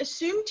would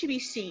assume to be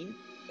seen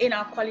in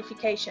our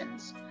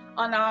qualifications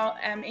on our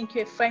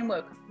NQF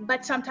framework,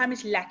 but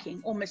sometimes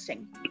lacking or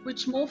missing,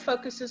 which more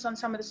focuses on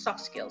some of the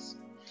soft skills.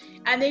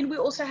 And then we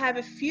also have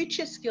a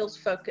future skills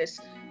focus,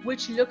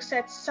 which looks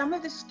at some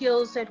of the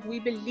skills that we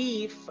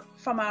believe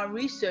from our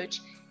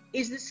research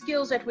is the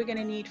skills that we're going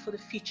to need for the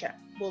future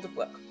world of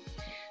work.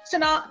 So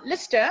now,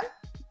 Lister,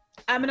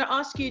 I'm going to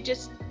ask you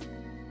just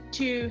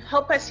to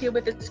help us here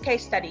with this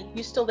case study.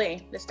 You still there,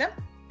 Lister?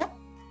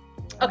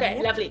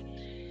 Okay, lovely.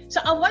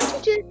 So I want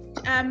you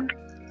to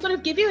sort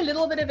of give you a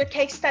little bit of a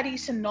case study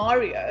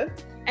scenario,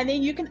 and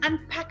then you can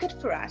unpack it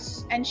for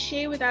us and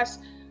share with us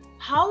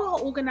how are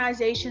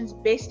organizations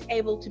best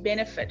able to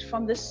benefit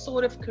from this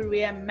sort of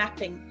career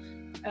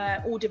mapping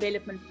or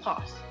development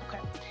path. Okay.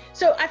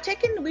 So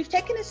we've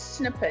taken a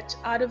snippet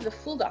out of the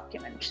full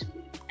document,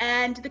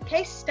 and the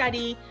case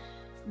study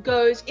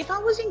goes, if I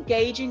was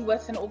engaging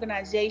with an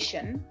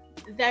organization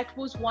that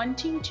was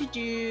wanting to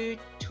do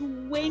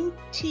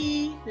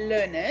 20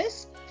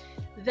 learners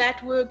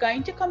that were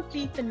going to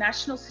complete the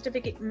National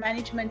Certificate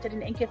Management at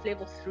an NQF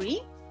Level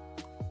 3,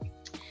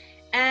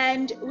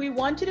 and we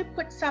wanted to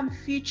put some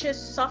future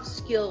soft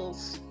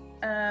skills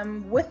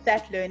with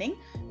that learning,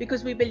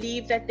 because we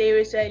believe that there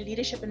is a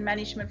leadership and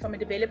management from a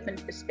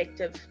development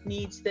perspective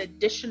needs the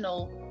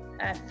additional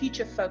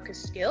future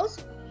focused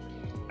skills.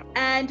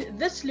 And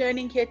this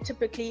learning here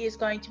typically is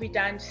going to be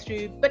done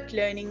through BIT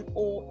learning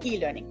or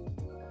e-learning.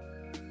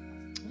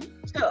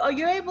 So are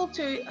you able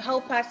to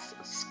help us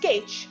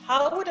sketch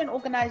how would an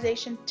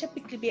organization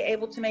typically be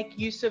able to make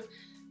use of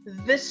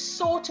this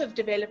sort of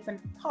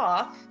development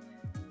path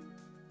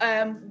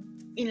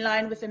in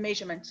line with the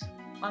measurement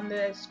on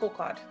the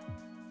scorecard?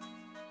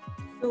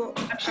 So,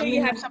 I'm sure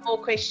you have some more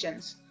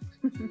questions.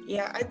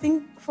 Yeah, I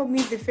think for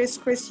me the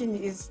first question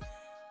is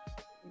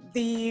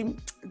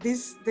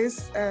this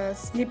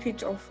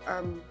snippet of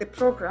the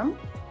program,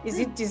 is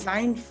it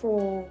designed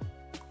for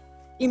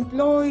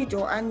employed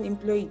or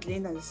unemployed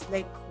learners?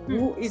 Like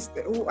who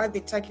are the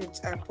target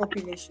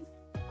population?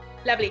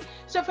 Lovely.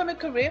 So from a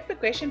career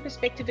progression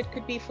perspective, it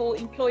could be for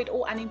employed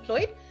or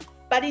unemployed.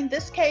 But in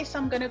this case,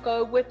 I'm going to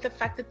go with the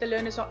fact that the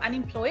learners are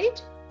unemployed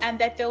and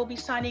that they'll be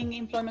signing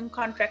employment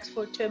contracts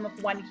for a term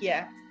of 1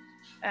 year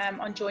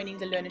on joining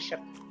the learnership.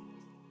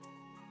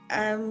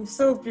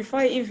 So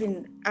before I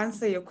even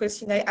answer your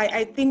question,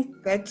 I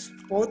think that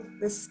both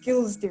the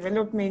skills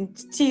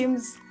development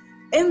teams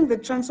and the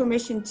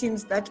transformation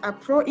teams that are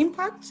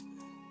pro-impact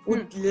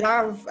would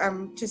love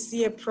to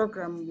see a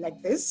program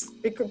like this.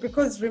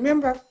 Because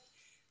remember,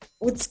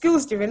 with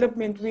skills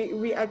development,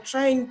 we are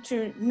trying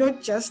to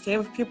not just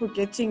have people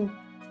getting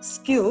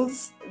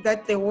skills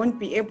that they won't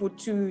be able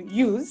to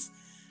use.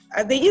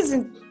 There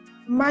isn't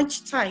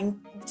much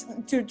time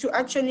to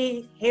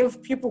actually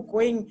have people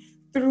going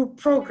through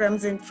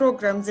programs and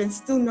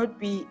still not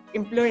be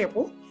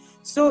employable.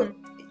 So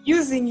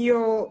using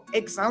your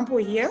example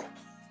here,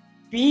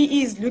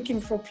 BE is looking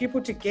for people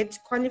to get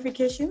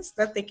qualifications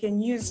that they can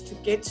use to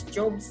get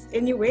jobs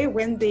anyway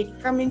when they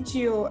come into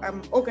your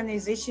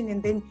organization,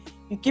 and then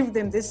you give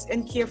them this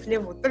NQF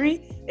Level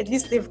 3, at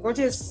least they've got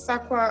a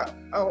SAQA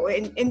or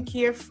an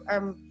NQF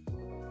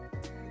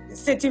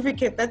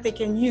certificate that they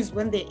can use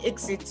when they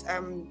exit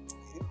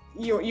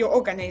your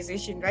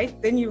organization,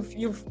 right? Then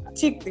you've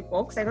ticked the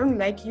box. I don't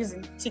like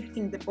using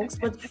ticking the box,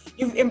 but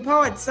you've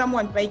empowered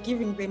someone by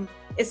giving them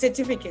a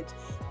certificate.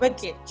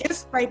 But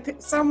just by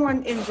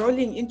someone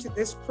enrolling into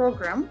this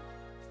program,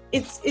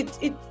 it's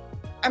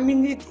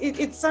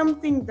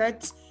something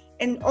that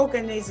an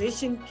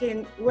organization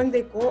can, when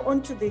they go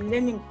onto the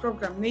learning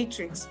program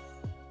matrix,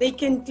 they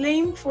can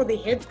claim for the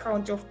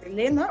headcount of the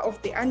learner,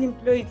 of the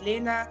unemployed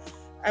learner.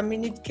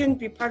 It can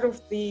be part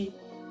of the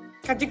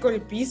category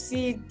B,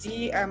 C,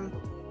 D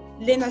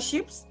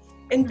learnerships.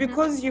 And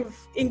because you've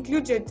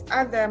included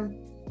other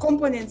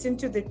components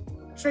into the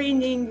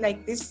training,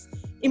 like this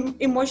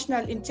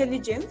emotional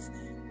intelligence,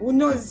 who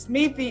knows,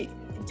 maybe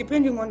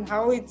depending on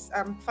how it's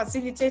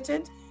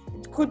facilitated,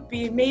 it could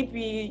be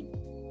maybe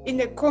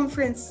in a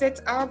conference set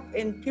up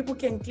and people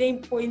can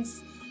claim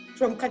points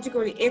from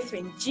category F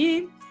and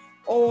G,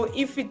 or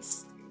if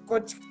it's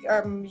got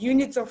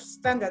units of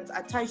standards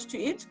attached to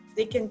it,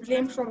 they can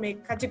claim from a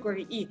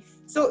category E.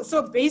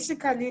 So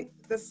basically,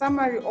 the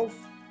summary of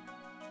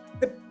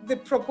the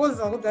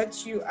proposal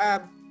that you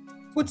are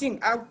putting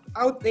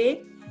out there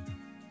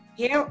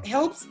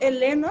helps a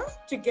learner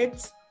to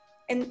get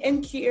an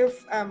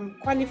NQF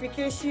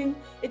qualification.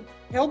 It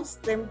helps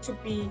them to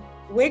be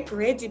work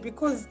ready,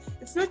 because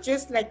it's not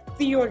just like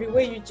theory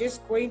where you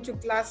just go into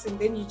class and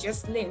then you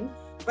just learn,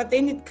 but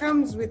then it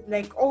comes with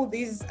like all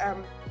these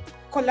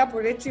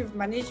collaborative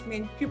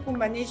management, people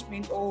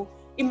management, or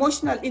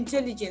emotional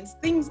intelligence,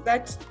 things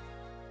that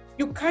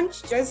you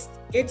can't just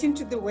get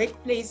into the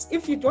workplace.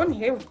 If you don't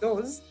have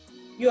those,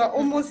 you are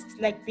almost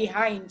like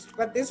behind.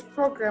 But this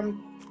program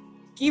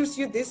gives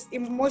you this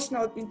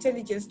emotional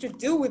intelligence to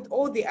deal with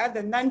all the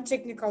other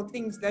non-technical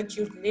things that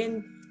you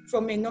learn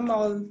from a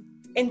normal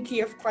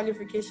NQF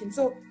qualification.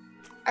 So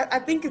I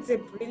think it's a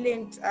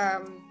brilliant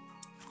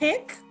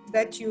pack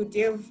that you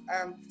have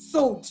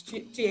sold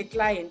to a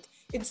client.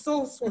 It's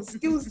so for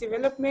skills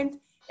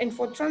development, and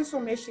for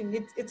transformation,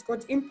 it's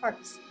got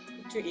impact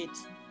to it.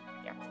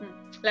 Yeah.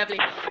 Lovely.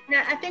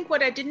 Now, I think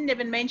what I didn't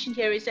even mention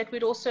here is that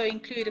we'd also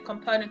include a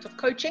component of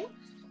coaching.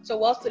 So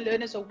whilst the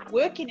learners are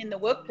working in the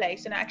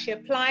workplace and actually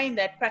applying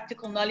that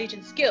practical knowledge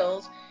and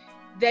skills,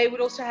 they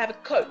would also have a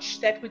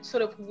coach that would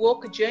sort of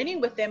walk a journey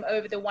with them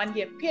over the 1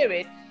 year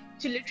period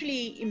to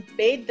literally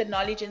embed the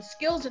knowledge and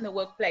skills in the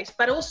workplace,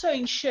 but also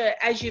ensure,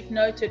 as you've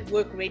noted,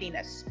 work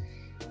readiness.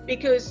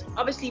 Because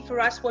obviously for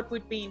us, what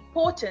would be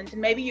important,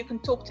 and maybe you can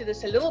talk to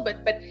this a little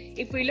bit, but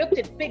if we looked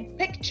at big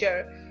picture,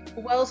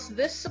 whilst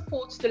this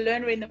supports the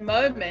learner in the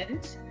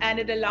moment and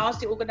it allows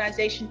the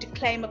organization to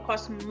claim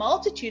across a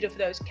multitude of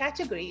those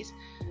categories,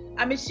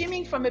 I'm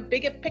assuming from a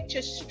bigger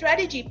picture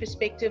strategy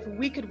perspective,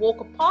 we could walk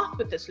a path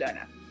with this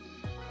learner,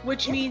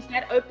 which means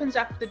that opens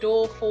up the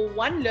door for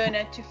one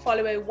learner to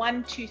follow a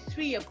 1, 2,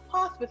 3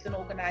 path with an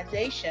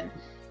organization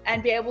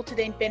and be able to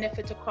then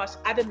benefit across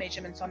other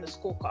measurements on the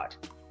scorecard.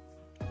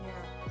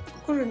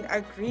 Couldn't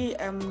agree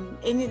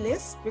any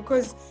less,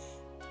 because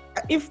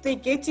if they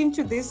get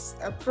into this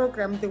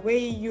program the way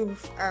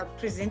you've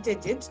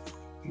presented it,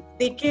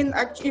 they can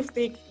actually, if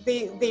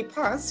they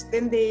pass,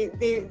 then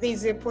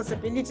there's a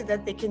possibility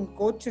that they can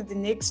go to the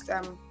next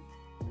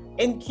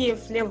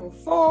NQF level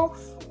 4,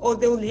 or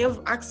they'll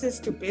have access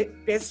to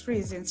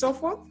bursaries and so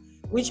forth,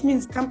 which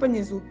means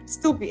companies will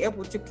still be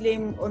able to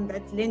claim on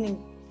that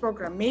learning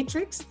program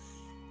matrix.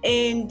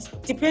 And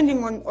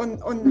depending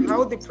on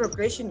how the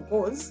progression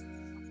goes,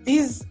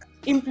 these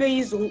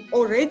employees will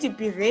already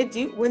be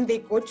ready when they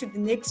go to the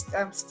next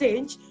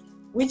stage,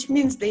 which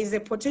means there is a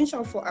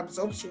potential for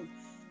absorption.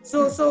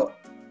 So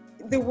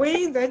the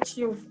way that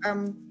you've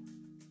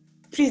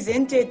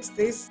presented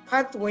this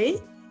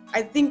pathway,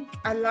 I think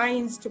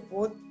aligns to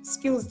both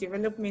skills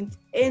development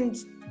and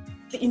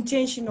the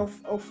intention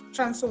of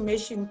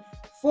transformation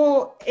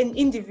for an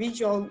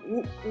individual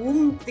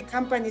whom the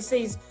company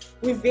says,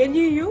 we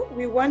value you,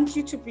 we want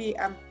you to be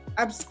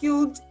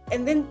upskilled,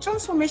 and then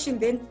transformation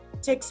then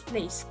takes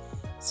place.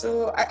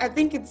 So I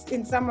think it's,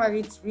 in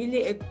summary, it's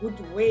really a good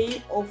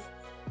way of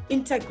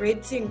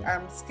integrating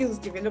skills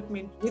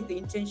development with the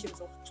intentions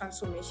of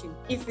transformation,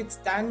 if it's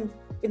done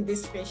in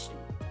this fashion.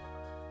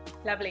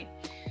 Lovely.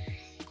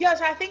 Yeah,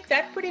 so I think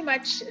that pretty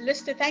much,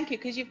 Lister, thank you,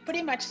 because you've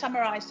pretty much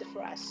summarized it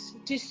for us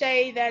to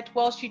say that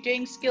whilst you're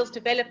doing skills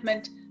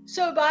development,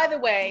 so by the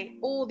way,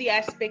 all the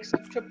aspects of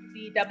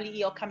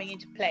EEE are coming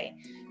into play.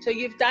 So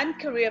you've done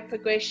career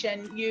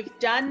progression, you've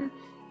done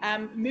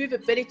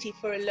movability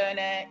for a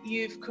learner,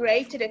 you've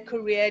created a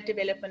career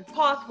development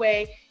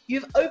pathway,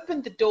 you've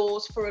opened the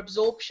doors for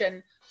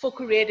absorption for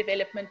career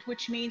development,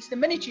 which means the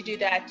minute you do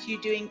that,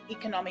 you're doing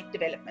economic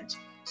development.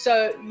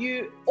 So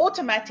you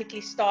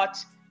automatically start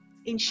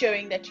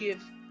ensuring that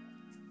you've,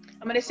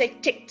 I'm going to say,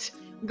 ticked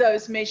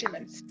those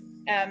measurements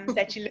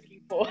that you're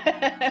looking for.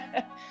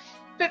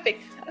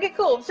 Perfect. Okay,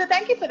 cool. So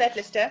thank you for that,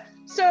 Lister.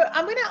 So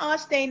I'm going to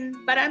ask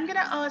then, but I'm going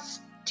to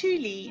ask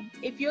Thuli,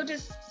 if you'll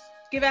just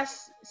give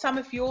us some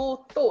of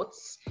your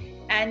thoughts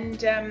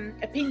and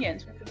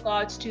opinions with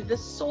regards to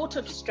this sort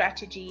of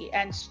strategy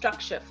and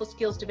structure for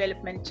skills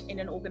development in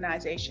an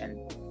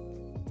organization.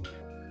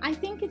 I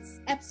think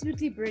it's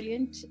absolutely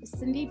brilliant,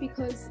 Cindy,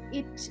 because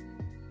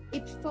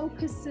it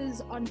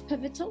focuses on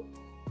pivotal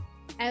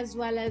as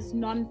well as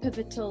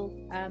non-pivotal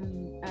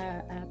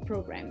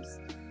programs,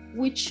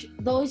 which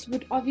those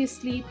would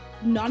obviously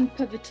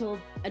non-pivotal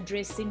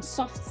addressing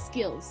soft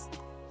skills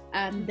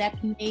that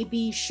may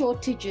be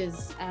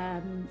shortages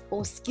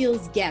or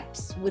skills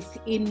gaps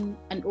within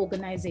an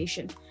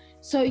organization.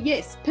 So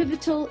yes,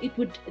 pivotal, it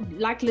would,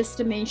 like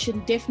Lister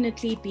mentioned,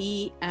 definitely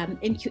be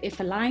NQF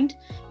aligned,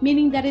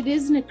 meaning that it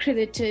is an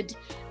accredited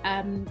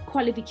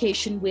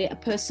qualification where a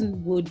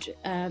person would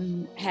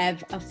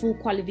have a full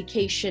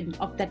qualification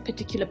of that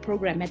particular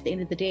program at the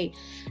end of the day,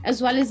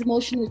 as well as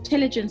emotional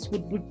intelligence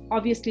would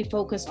obviously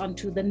focus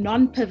onto the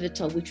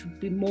non-pivotal, which would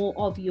be more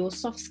of your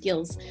soft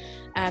skills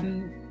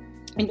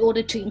in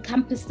order to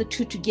encompass the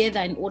two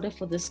together in order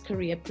for this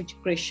career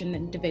progression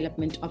and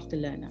development of the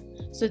learner.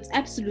 So it's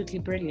absolutely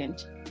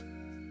brilliant.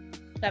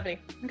 Lovely.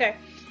 Okay.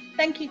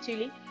 Thank you,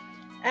 Thuli.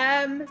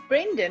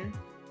 Brendan,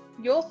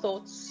 your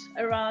thoughts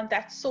around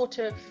that sort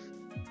of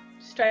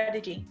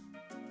strategy?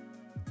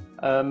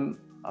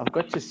 I've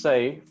got to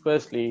say,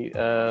 firstly,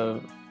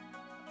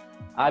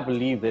 I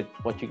believe that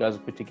what you guys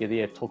have put together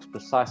here talks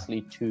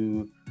precisely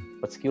to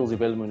what skills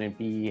development and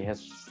BE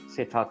has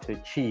set out to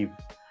achieve.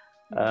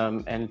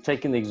 And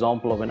taking the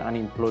example of an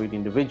unemployed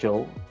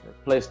individual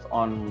placed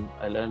on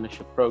a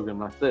learnership program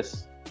like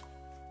this,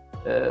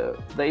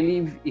 they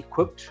leave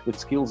equipped with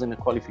skills and a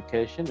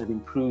qualification that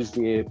improves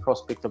their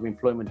prospect of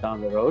employment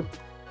down the road,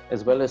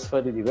 as well as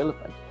further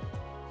development.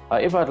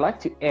 However, I'd like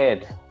to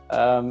add,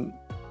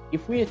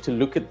 if we had to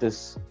look at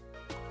this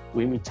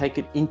when we take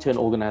it into an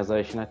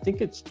organization, I think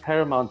it's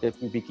paramount that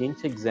we begin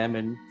to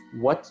examine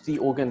what the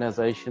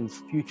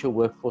organization's future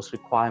workforce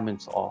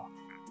requirements are.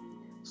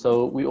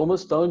 So we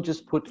almost don't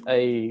just put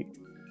a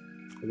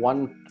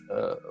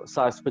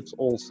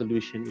one-size-fits-all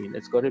solution in.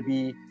 It's got to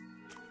be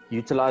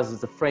utilized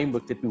as a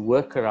framework that we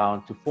work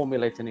around to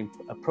formulate an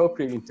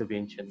appropriate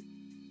intervention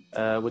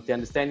with the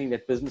understanding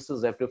that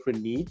businesses have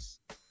different needs,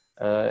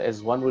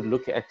 as one would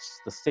look at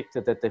the sector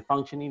that they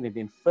function in, and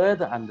then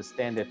further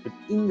understand that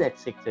within that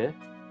sector,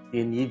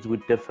 their needs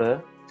would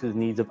differ to the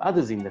needs of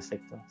others in the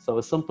sector. So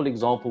a simple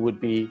example would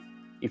be,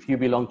 if you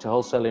belong to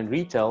wholesale and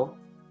retail,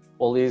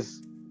 well,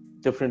 there's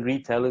different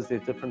retailers,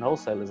 there's different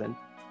wholesalers, and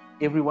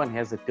everyone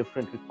has a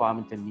different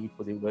requirement and need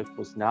for their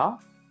workforce now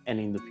and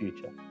in the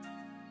future.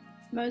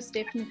 Most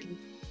definitely.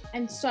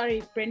 And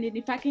sorry, Brendan,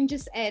 if I can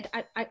just add,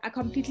 I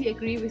completely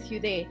agree with you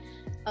there.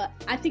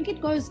 I think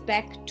it goes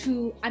back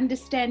to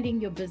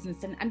understanding your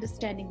business and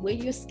understanding where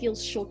your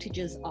skills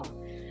shortages are.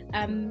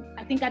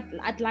 I think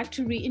I'd like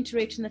to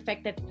reiterate in the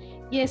fact that,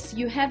 yes,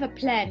 you have a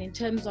plan in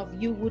terms of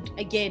you would,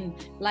 again,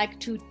 like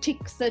to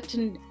tick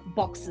certain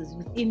boxes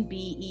within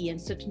BE and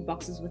certain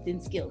boxes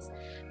within skills.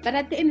 But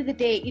at the end of the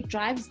day, it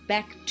drives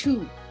back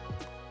to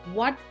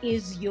what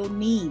is your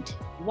need?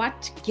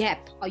 What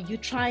gap are you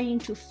trying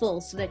to fill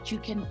so that you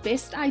can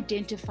best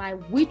identify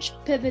which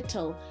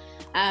pivotal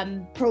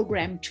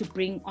program to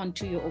bring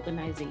onto your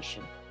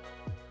organization?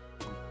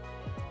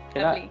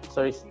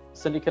 Sorry,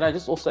 Cindy, can I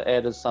just also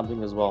add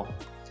something as well?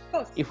 Of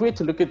course. If we were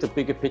to look at the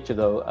bigger picture,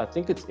 though, I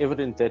think it's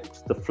evident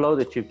that the flow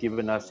that you've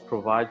given us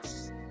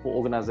provides for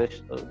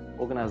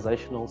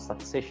organizational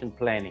succession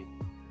planning.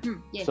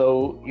 Yes.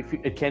 So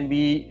it can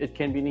be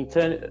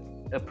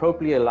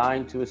appropriately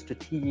aligned to a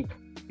strategic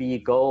BE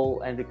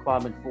goal and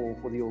requirement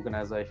for the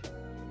organization.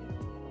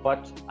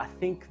 But I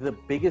think the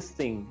biggest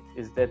thing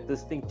is that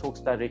this thing talks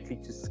directly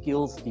to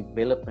skills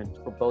development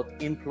for both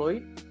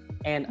employed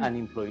and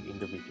unemployed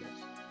individuals.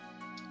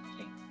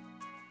 Okay.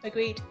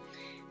 Agreed.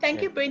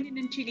 Thank you, Brendan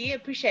and Thuli.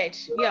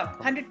 Appreciate. Yeah,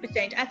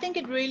 100%. I think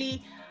it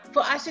really,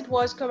 for us, it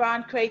was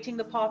around creating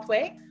the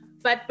pathway.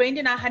 But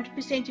Brendan, I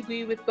 100%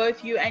 agree with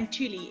both you and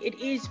Thuli. It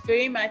is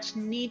very much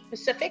need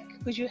specific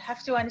because you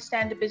have to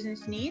understand the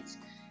business needs.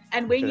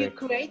 And when you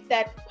create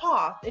that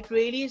path, it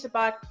really is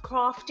about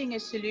crafting a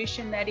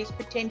solution that is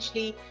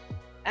potentially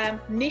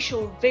niche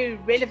or very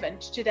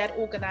relevant to that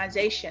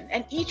organization.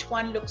 And each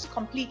one looks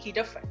completely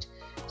different.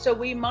 So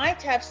we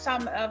might have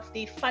some of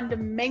the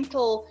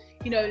fundamental,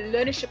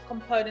 learnership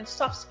components,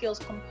 soft skills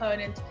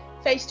components,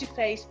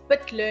 face-to-face,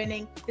 bit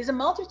learning. There's a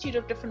multitude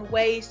of different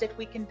ways that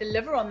we can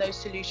deliver on those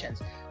solutions,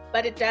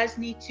 but it does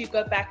need to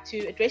go back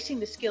to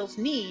addressing the skills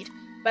need,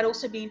 but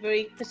also being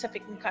very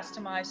specific and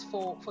customized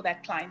for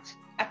that client.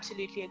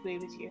 Absolutely agree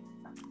with you.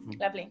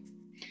 Lovely.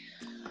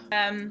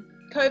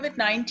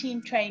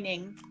 COVID-19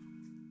 training.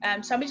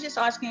 Somebody's just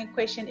asking a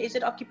question, is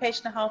it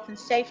occupational health and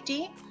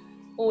safety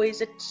or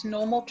is it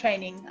normal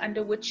training?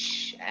 Under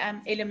which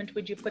element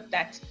would you put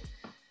that?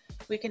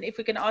 If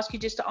we can ask you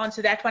just to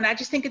answer that one. I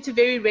just think it's a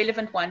very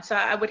relevant one. So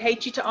I would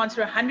hate you to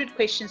answer 100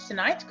 questions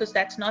tonight because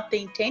that's not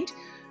the intent.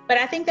 But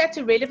I think that's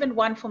a relevant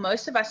one for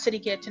most of us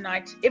sitting here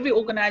tonight. Every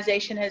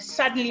organization has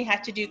suddenly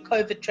had to do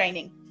COVID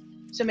training.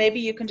 So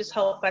maybe you can just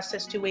help us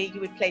as to where you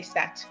would place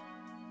that.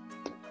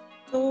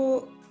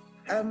 So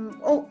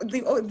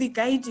the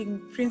guiding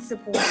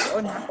principles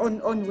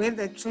on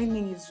whether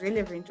training is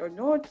relevant or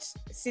not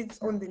sits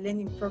on the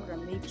learning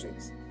program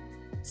matrix.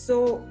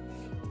 So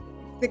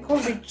the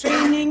COVID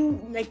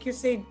training, like you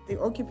said, the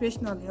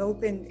occupational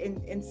health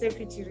and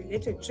safety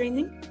related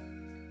training,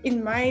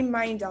 in my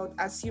mind, I would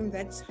assume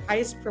that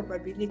highest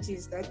probability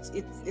is that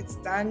it's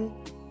done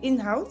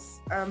in-house.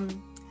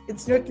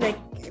 It's not like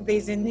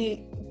there's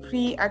any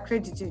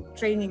pre-accredited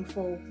training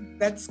for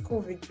that's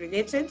COVID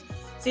related.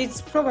 So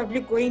it's probably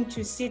going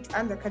to sit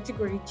under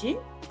category G.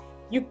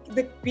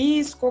 The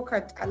BE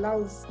scorecard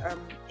allows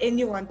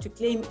anyone to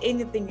claim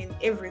anything and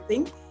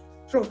everything,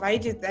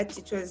 provided that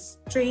it was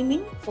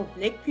training for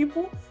Black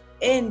people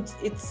and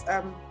it's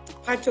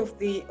part of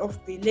the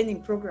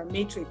learning program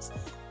matrix.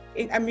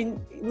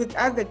 With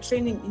other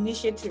training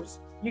initiatives,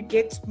 you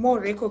get more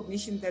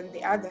recognition than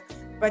the other.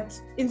 But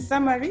in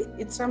summary,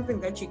 it's something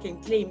that you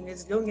can claim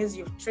as long as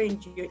you've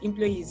trained your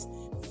employees.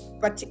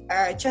 But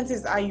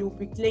chances are you'll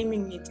be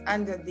claiming it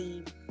under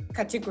the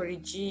category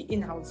G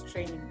in-house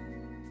training.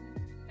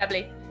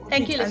 Lovely.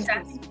 Thank you,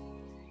 Lista.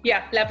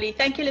 Yeah, lovely.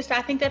 Thank you, Lista.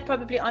 I think that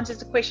probably answers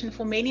the question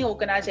for many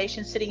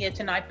organizations sitting here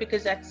tonight,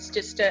 because that's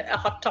just a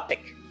hot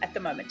topic at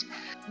the moment.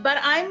 But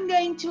I'm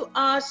going to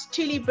ask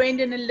Thuli,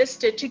 Brendan, and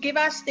Lista to give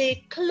us their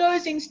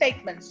closing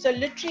statements. So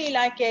literally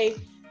like a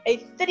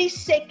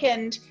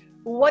 30-second,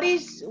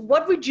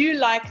 what would you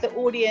like the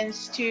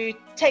audience to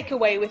take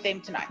away with them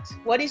tonight?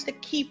 What is the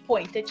key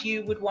point that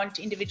you would want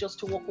individuals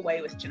to walk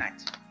away with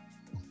tonight?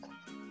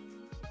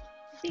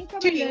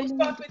 Thuli, we'll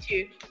start with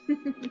you.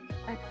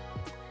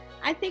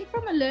 I think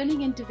from a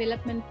learning and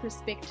development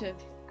perspective,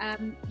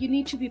 you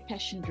need to be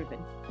passion driven.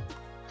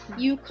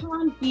 You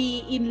can't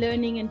be in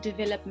learning and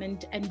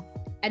development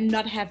and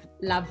not have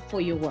love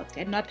for your work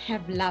and not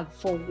have love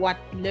for what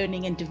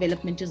learning and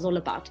development is all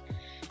about,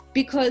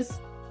 because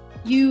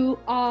you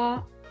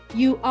are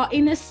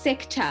in a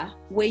sector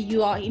where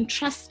you are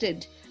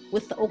entrusted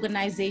with the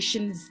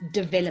organization's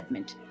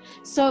development.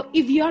 So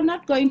if you're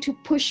not going to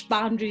push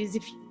boundaries,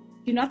 if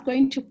you're not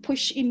going to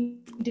push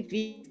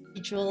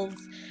individuals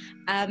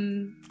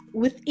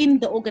within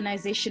the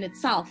organization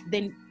itself,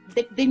 then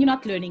you're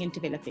not learning and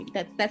developing.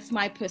 That's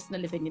my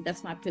personal opinion.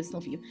 That's my personal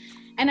view.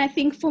 And I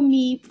think for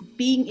me,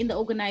 being in the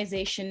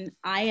organization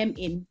I am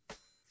in,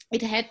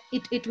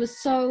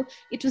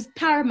 it was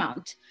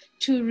paramount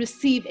to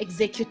receive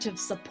executive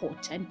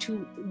support and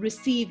to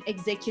receive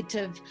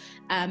executive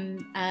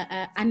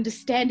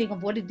understanding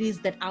of what it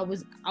is that I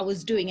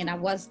was doing and I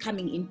was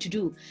coming in to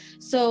do.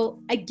 So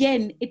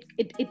again,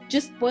 it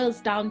just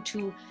boils down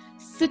to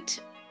sit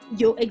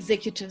your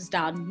executives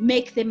down,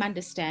 make them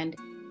understand,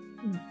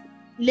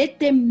 let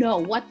them know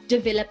what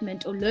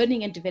development or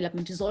learning and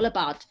development is all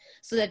about,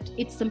 so that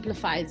it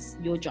simplifies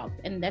your job.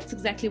 And that's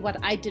exactly what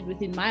I did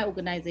within my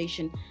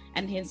organization,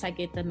 and hence I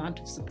get the amount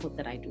of support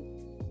that I do.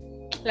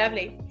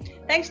 Lovely.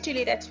 Thanks,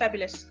 Thuli. That's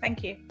fabulous.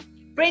 Thank you.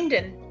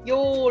 Brendan,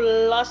 your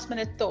last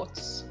minute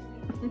thoughts.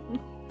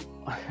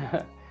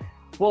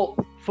 Well,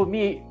 for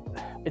me,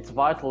 it's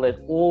vital that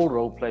all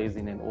role players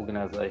in an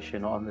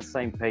organization are on the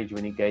same page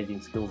when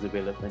engaging skills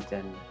development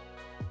and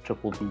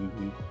triple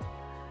BE.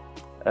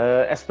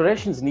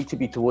 Aspirations need to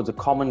be towards a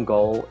common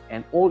goal,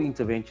 and all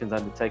interventions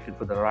undertaken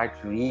for the right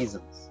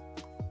reasons.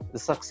 The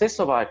success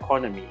of our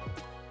economy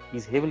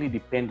is heavily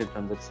dependent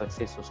on the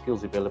success of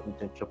skills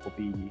development and triple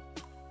BE.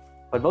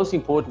 But most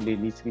importantly, it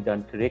needs to be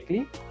done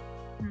correctly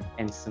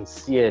and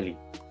sincerely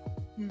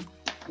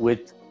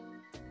with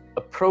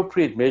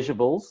appropriate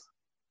measurables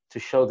to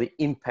show the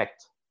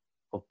impact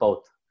of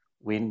both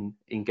when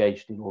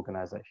engaged in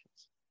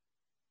organizations.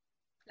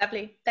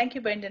 Lovely. Thank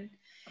you, Brendan.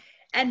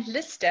 And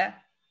Lista,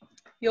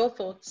 your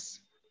thoughts?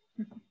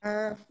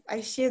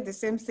 I share the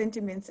same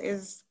sentiments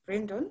as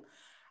Brendan.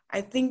 I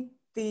think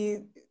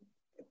the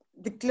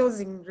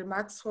closing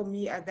remarks for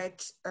me are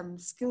that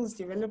skills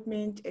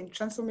development and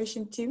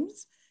transformation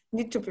teams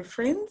need to be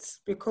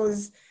friends,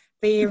 because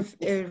they have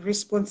a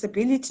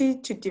responsibility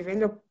to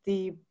develop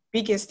the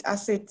biggest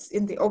assets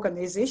in the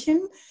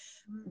organization,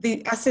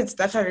 the assets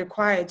that are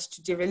required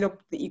to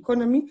develop the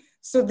economy.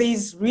 So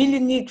there's really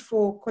need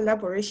for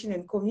collaboration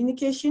and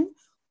communication.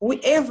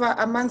 Whoever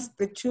amongst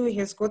the two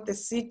has got the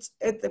seat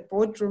at the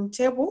boardroom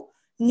table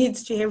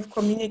needs to have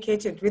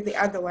communicated with the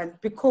other one,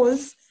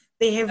 because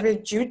they have a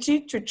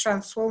duty to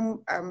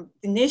transform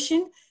the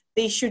nation.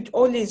 They should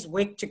always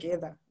work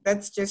together.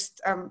 That's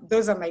just,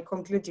 those are my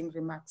concluding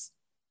remarks.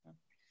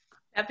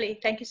 Lovely.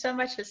 Thank you so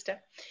much, Lista.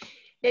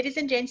 Ladies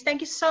and gents,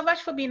 thank you so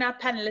much for being our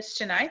panelists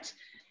tonight.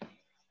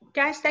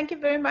 Guys, thank you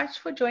very much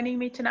for joining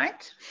me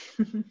tonight.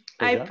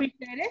 I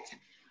appreciate it.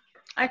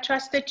 I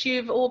trust that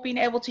you've all been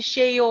able to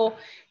share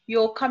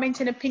your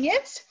comments and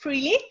opinions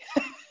freely.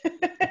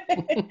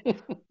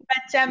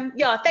 But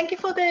yeah, thank you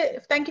for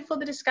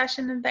the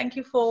discussion, and thank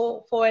you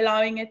for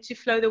allowing it to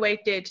flow the way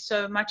it did.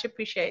 So much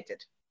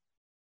appreciated.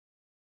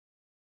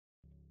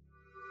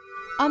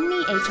 Omni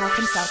HR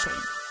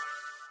Consulting,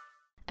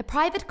 a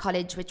private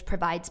college which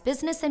provides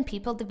business and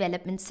people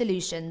development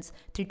solutions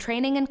through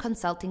training and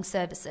consulting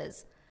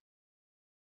services.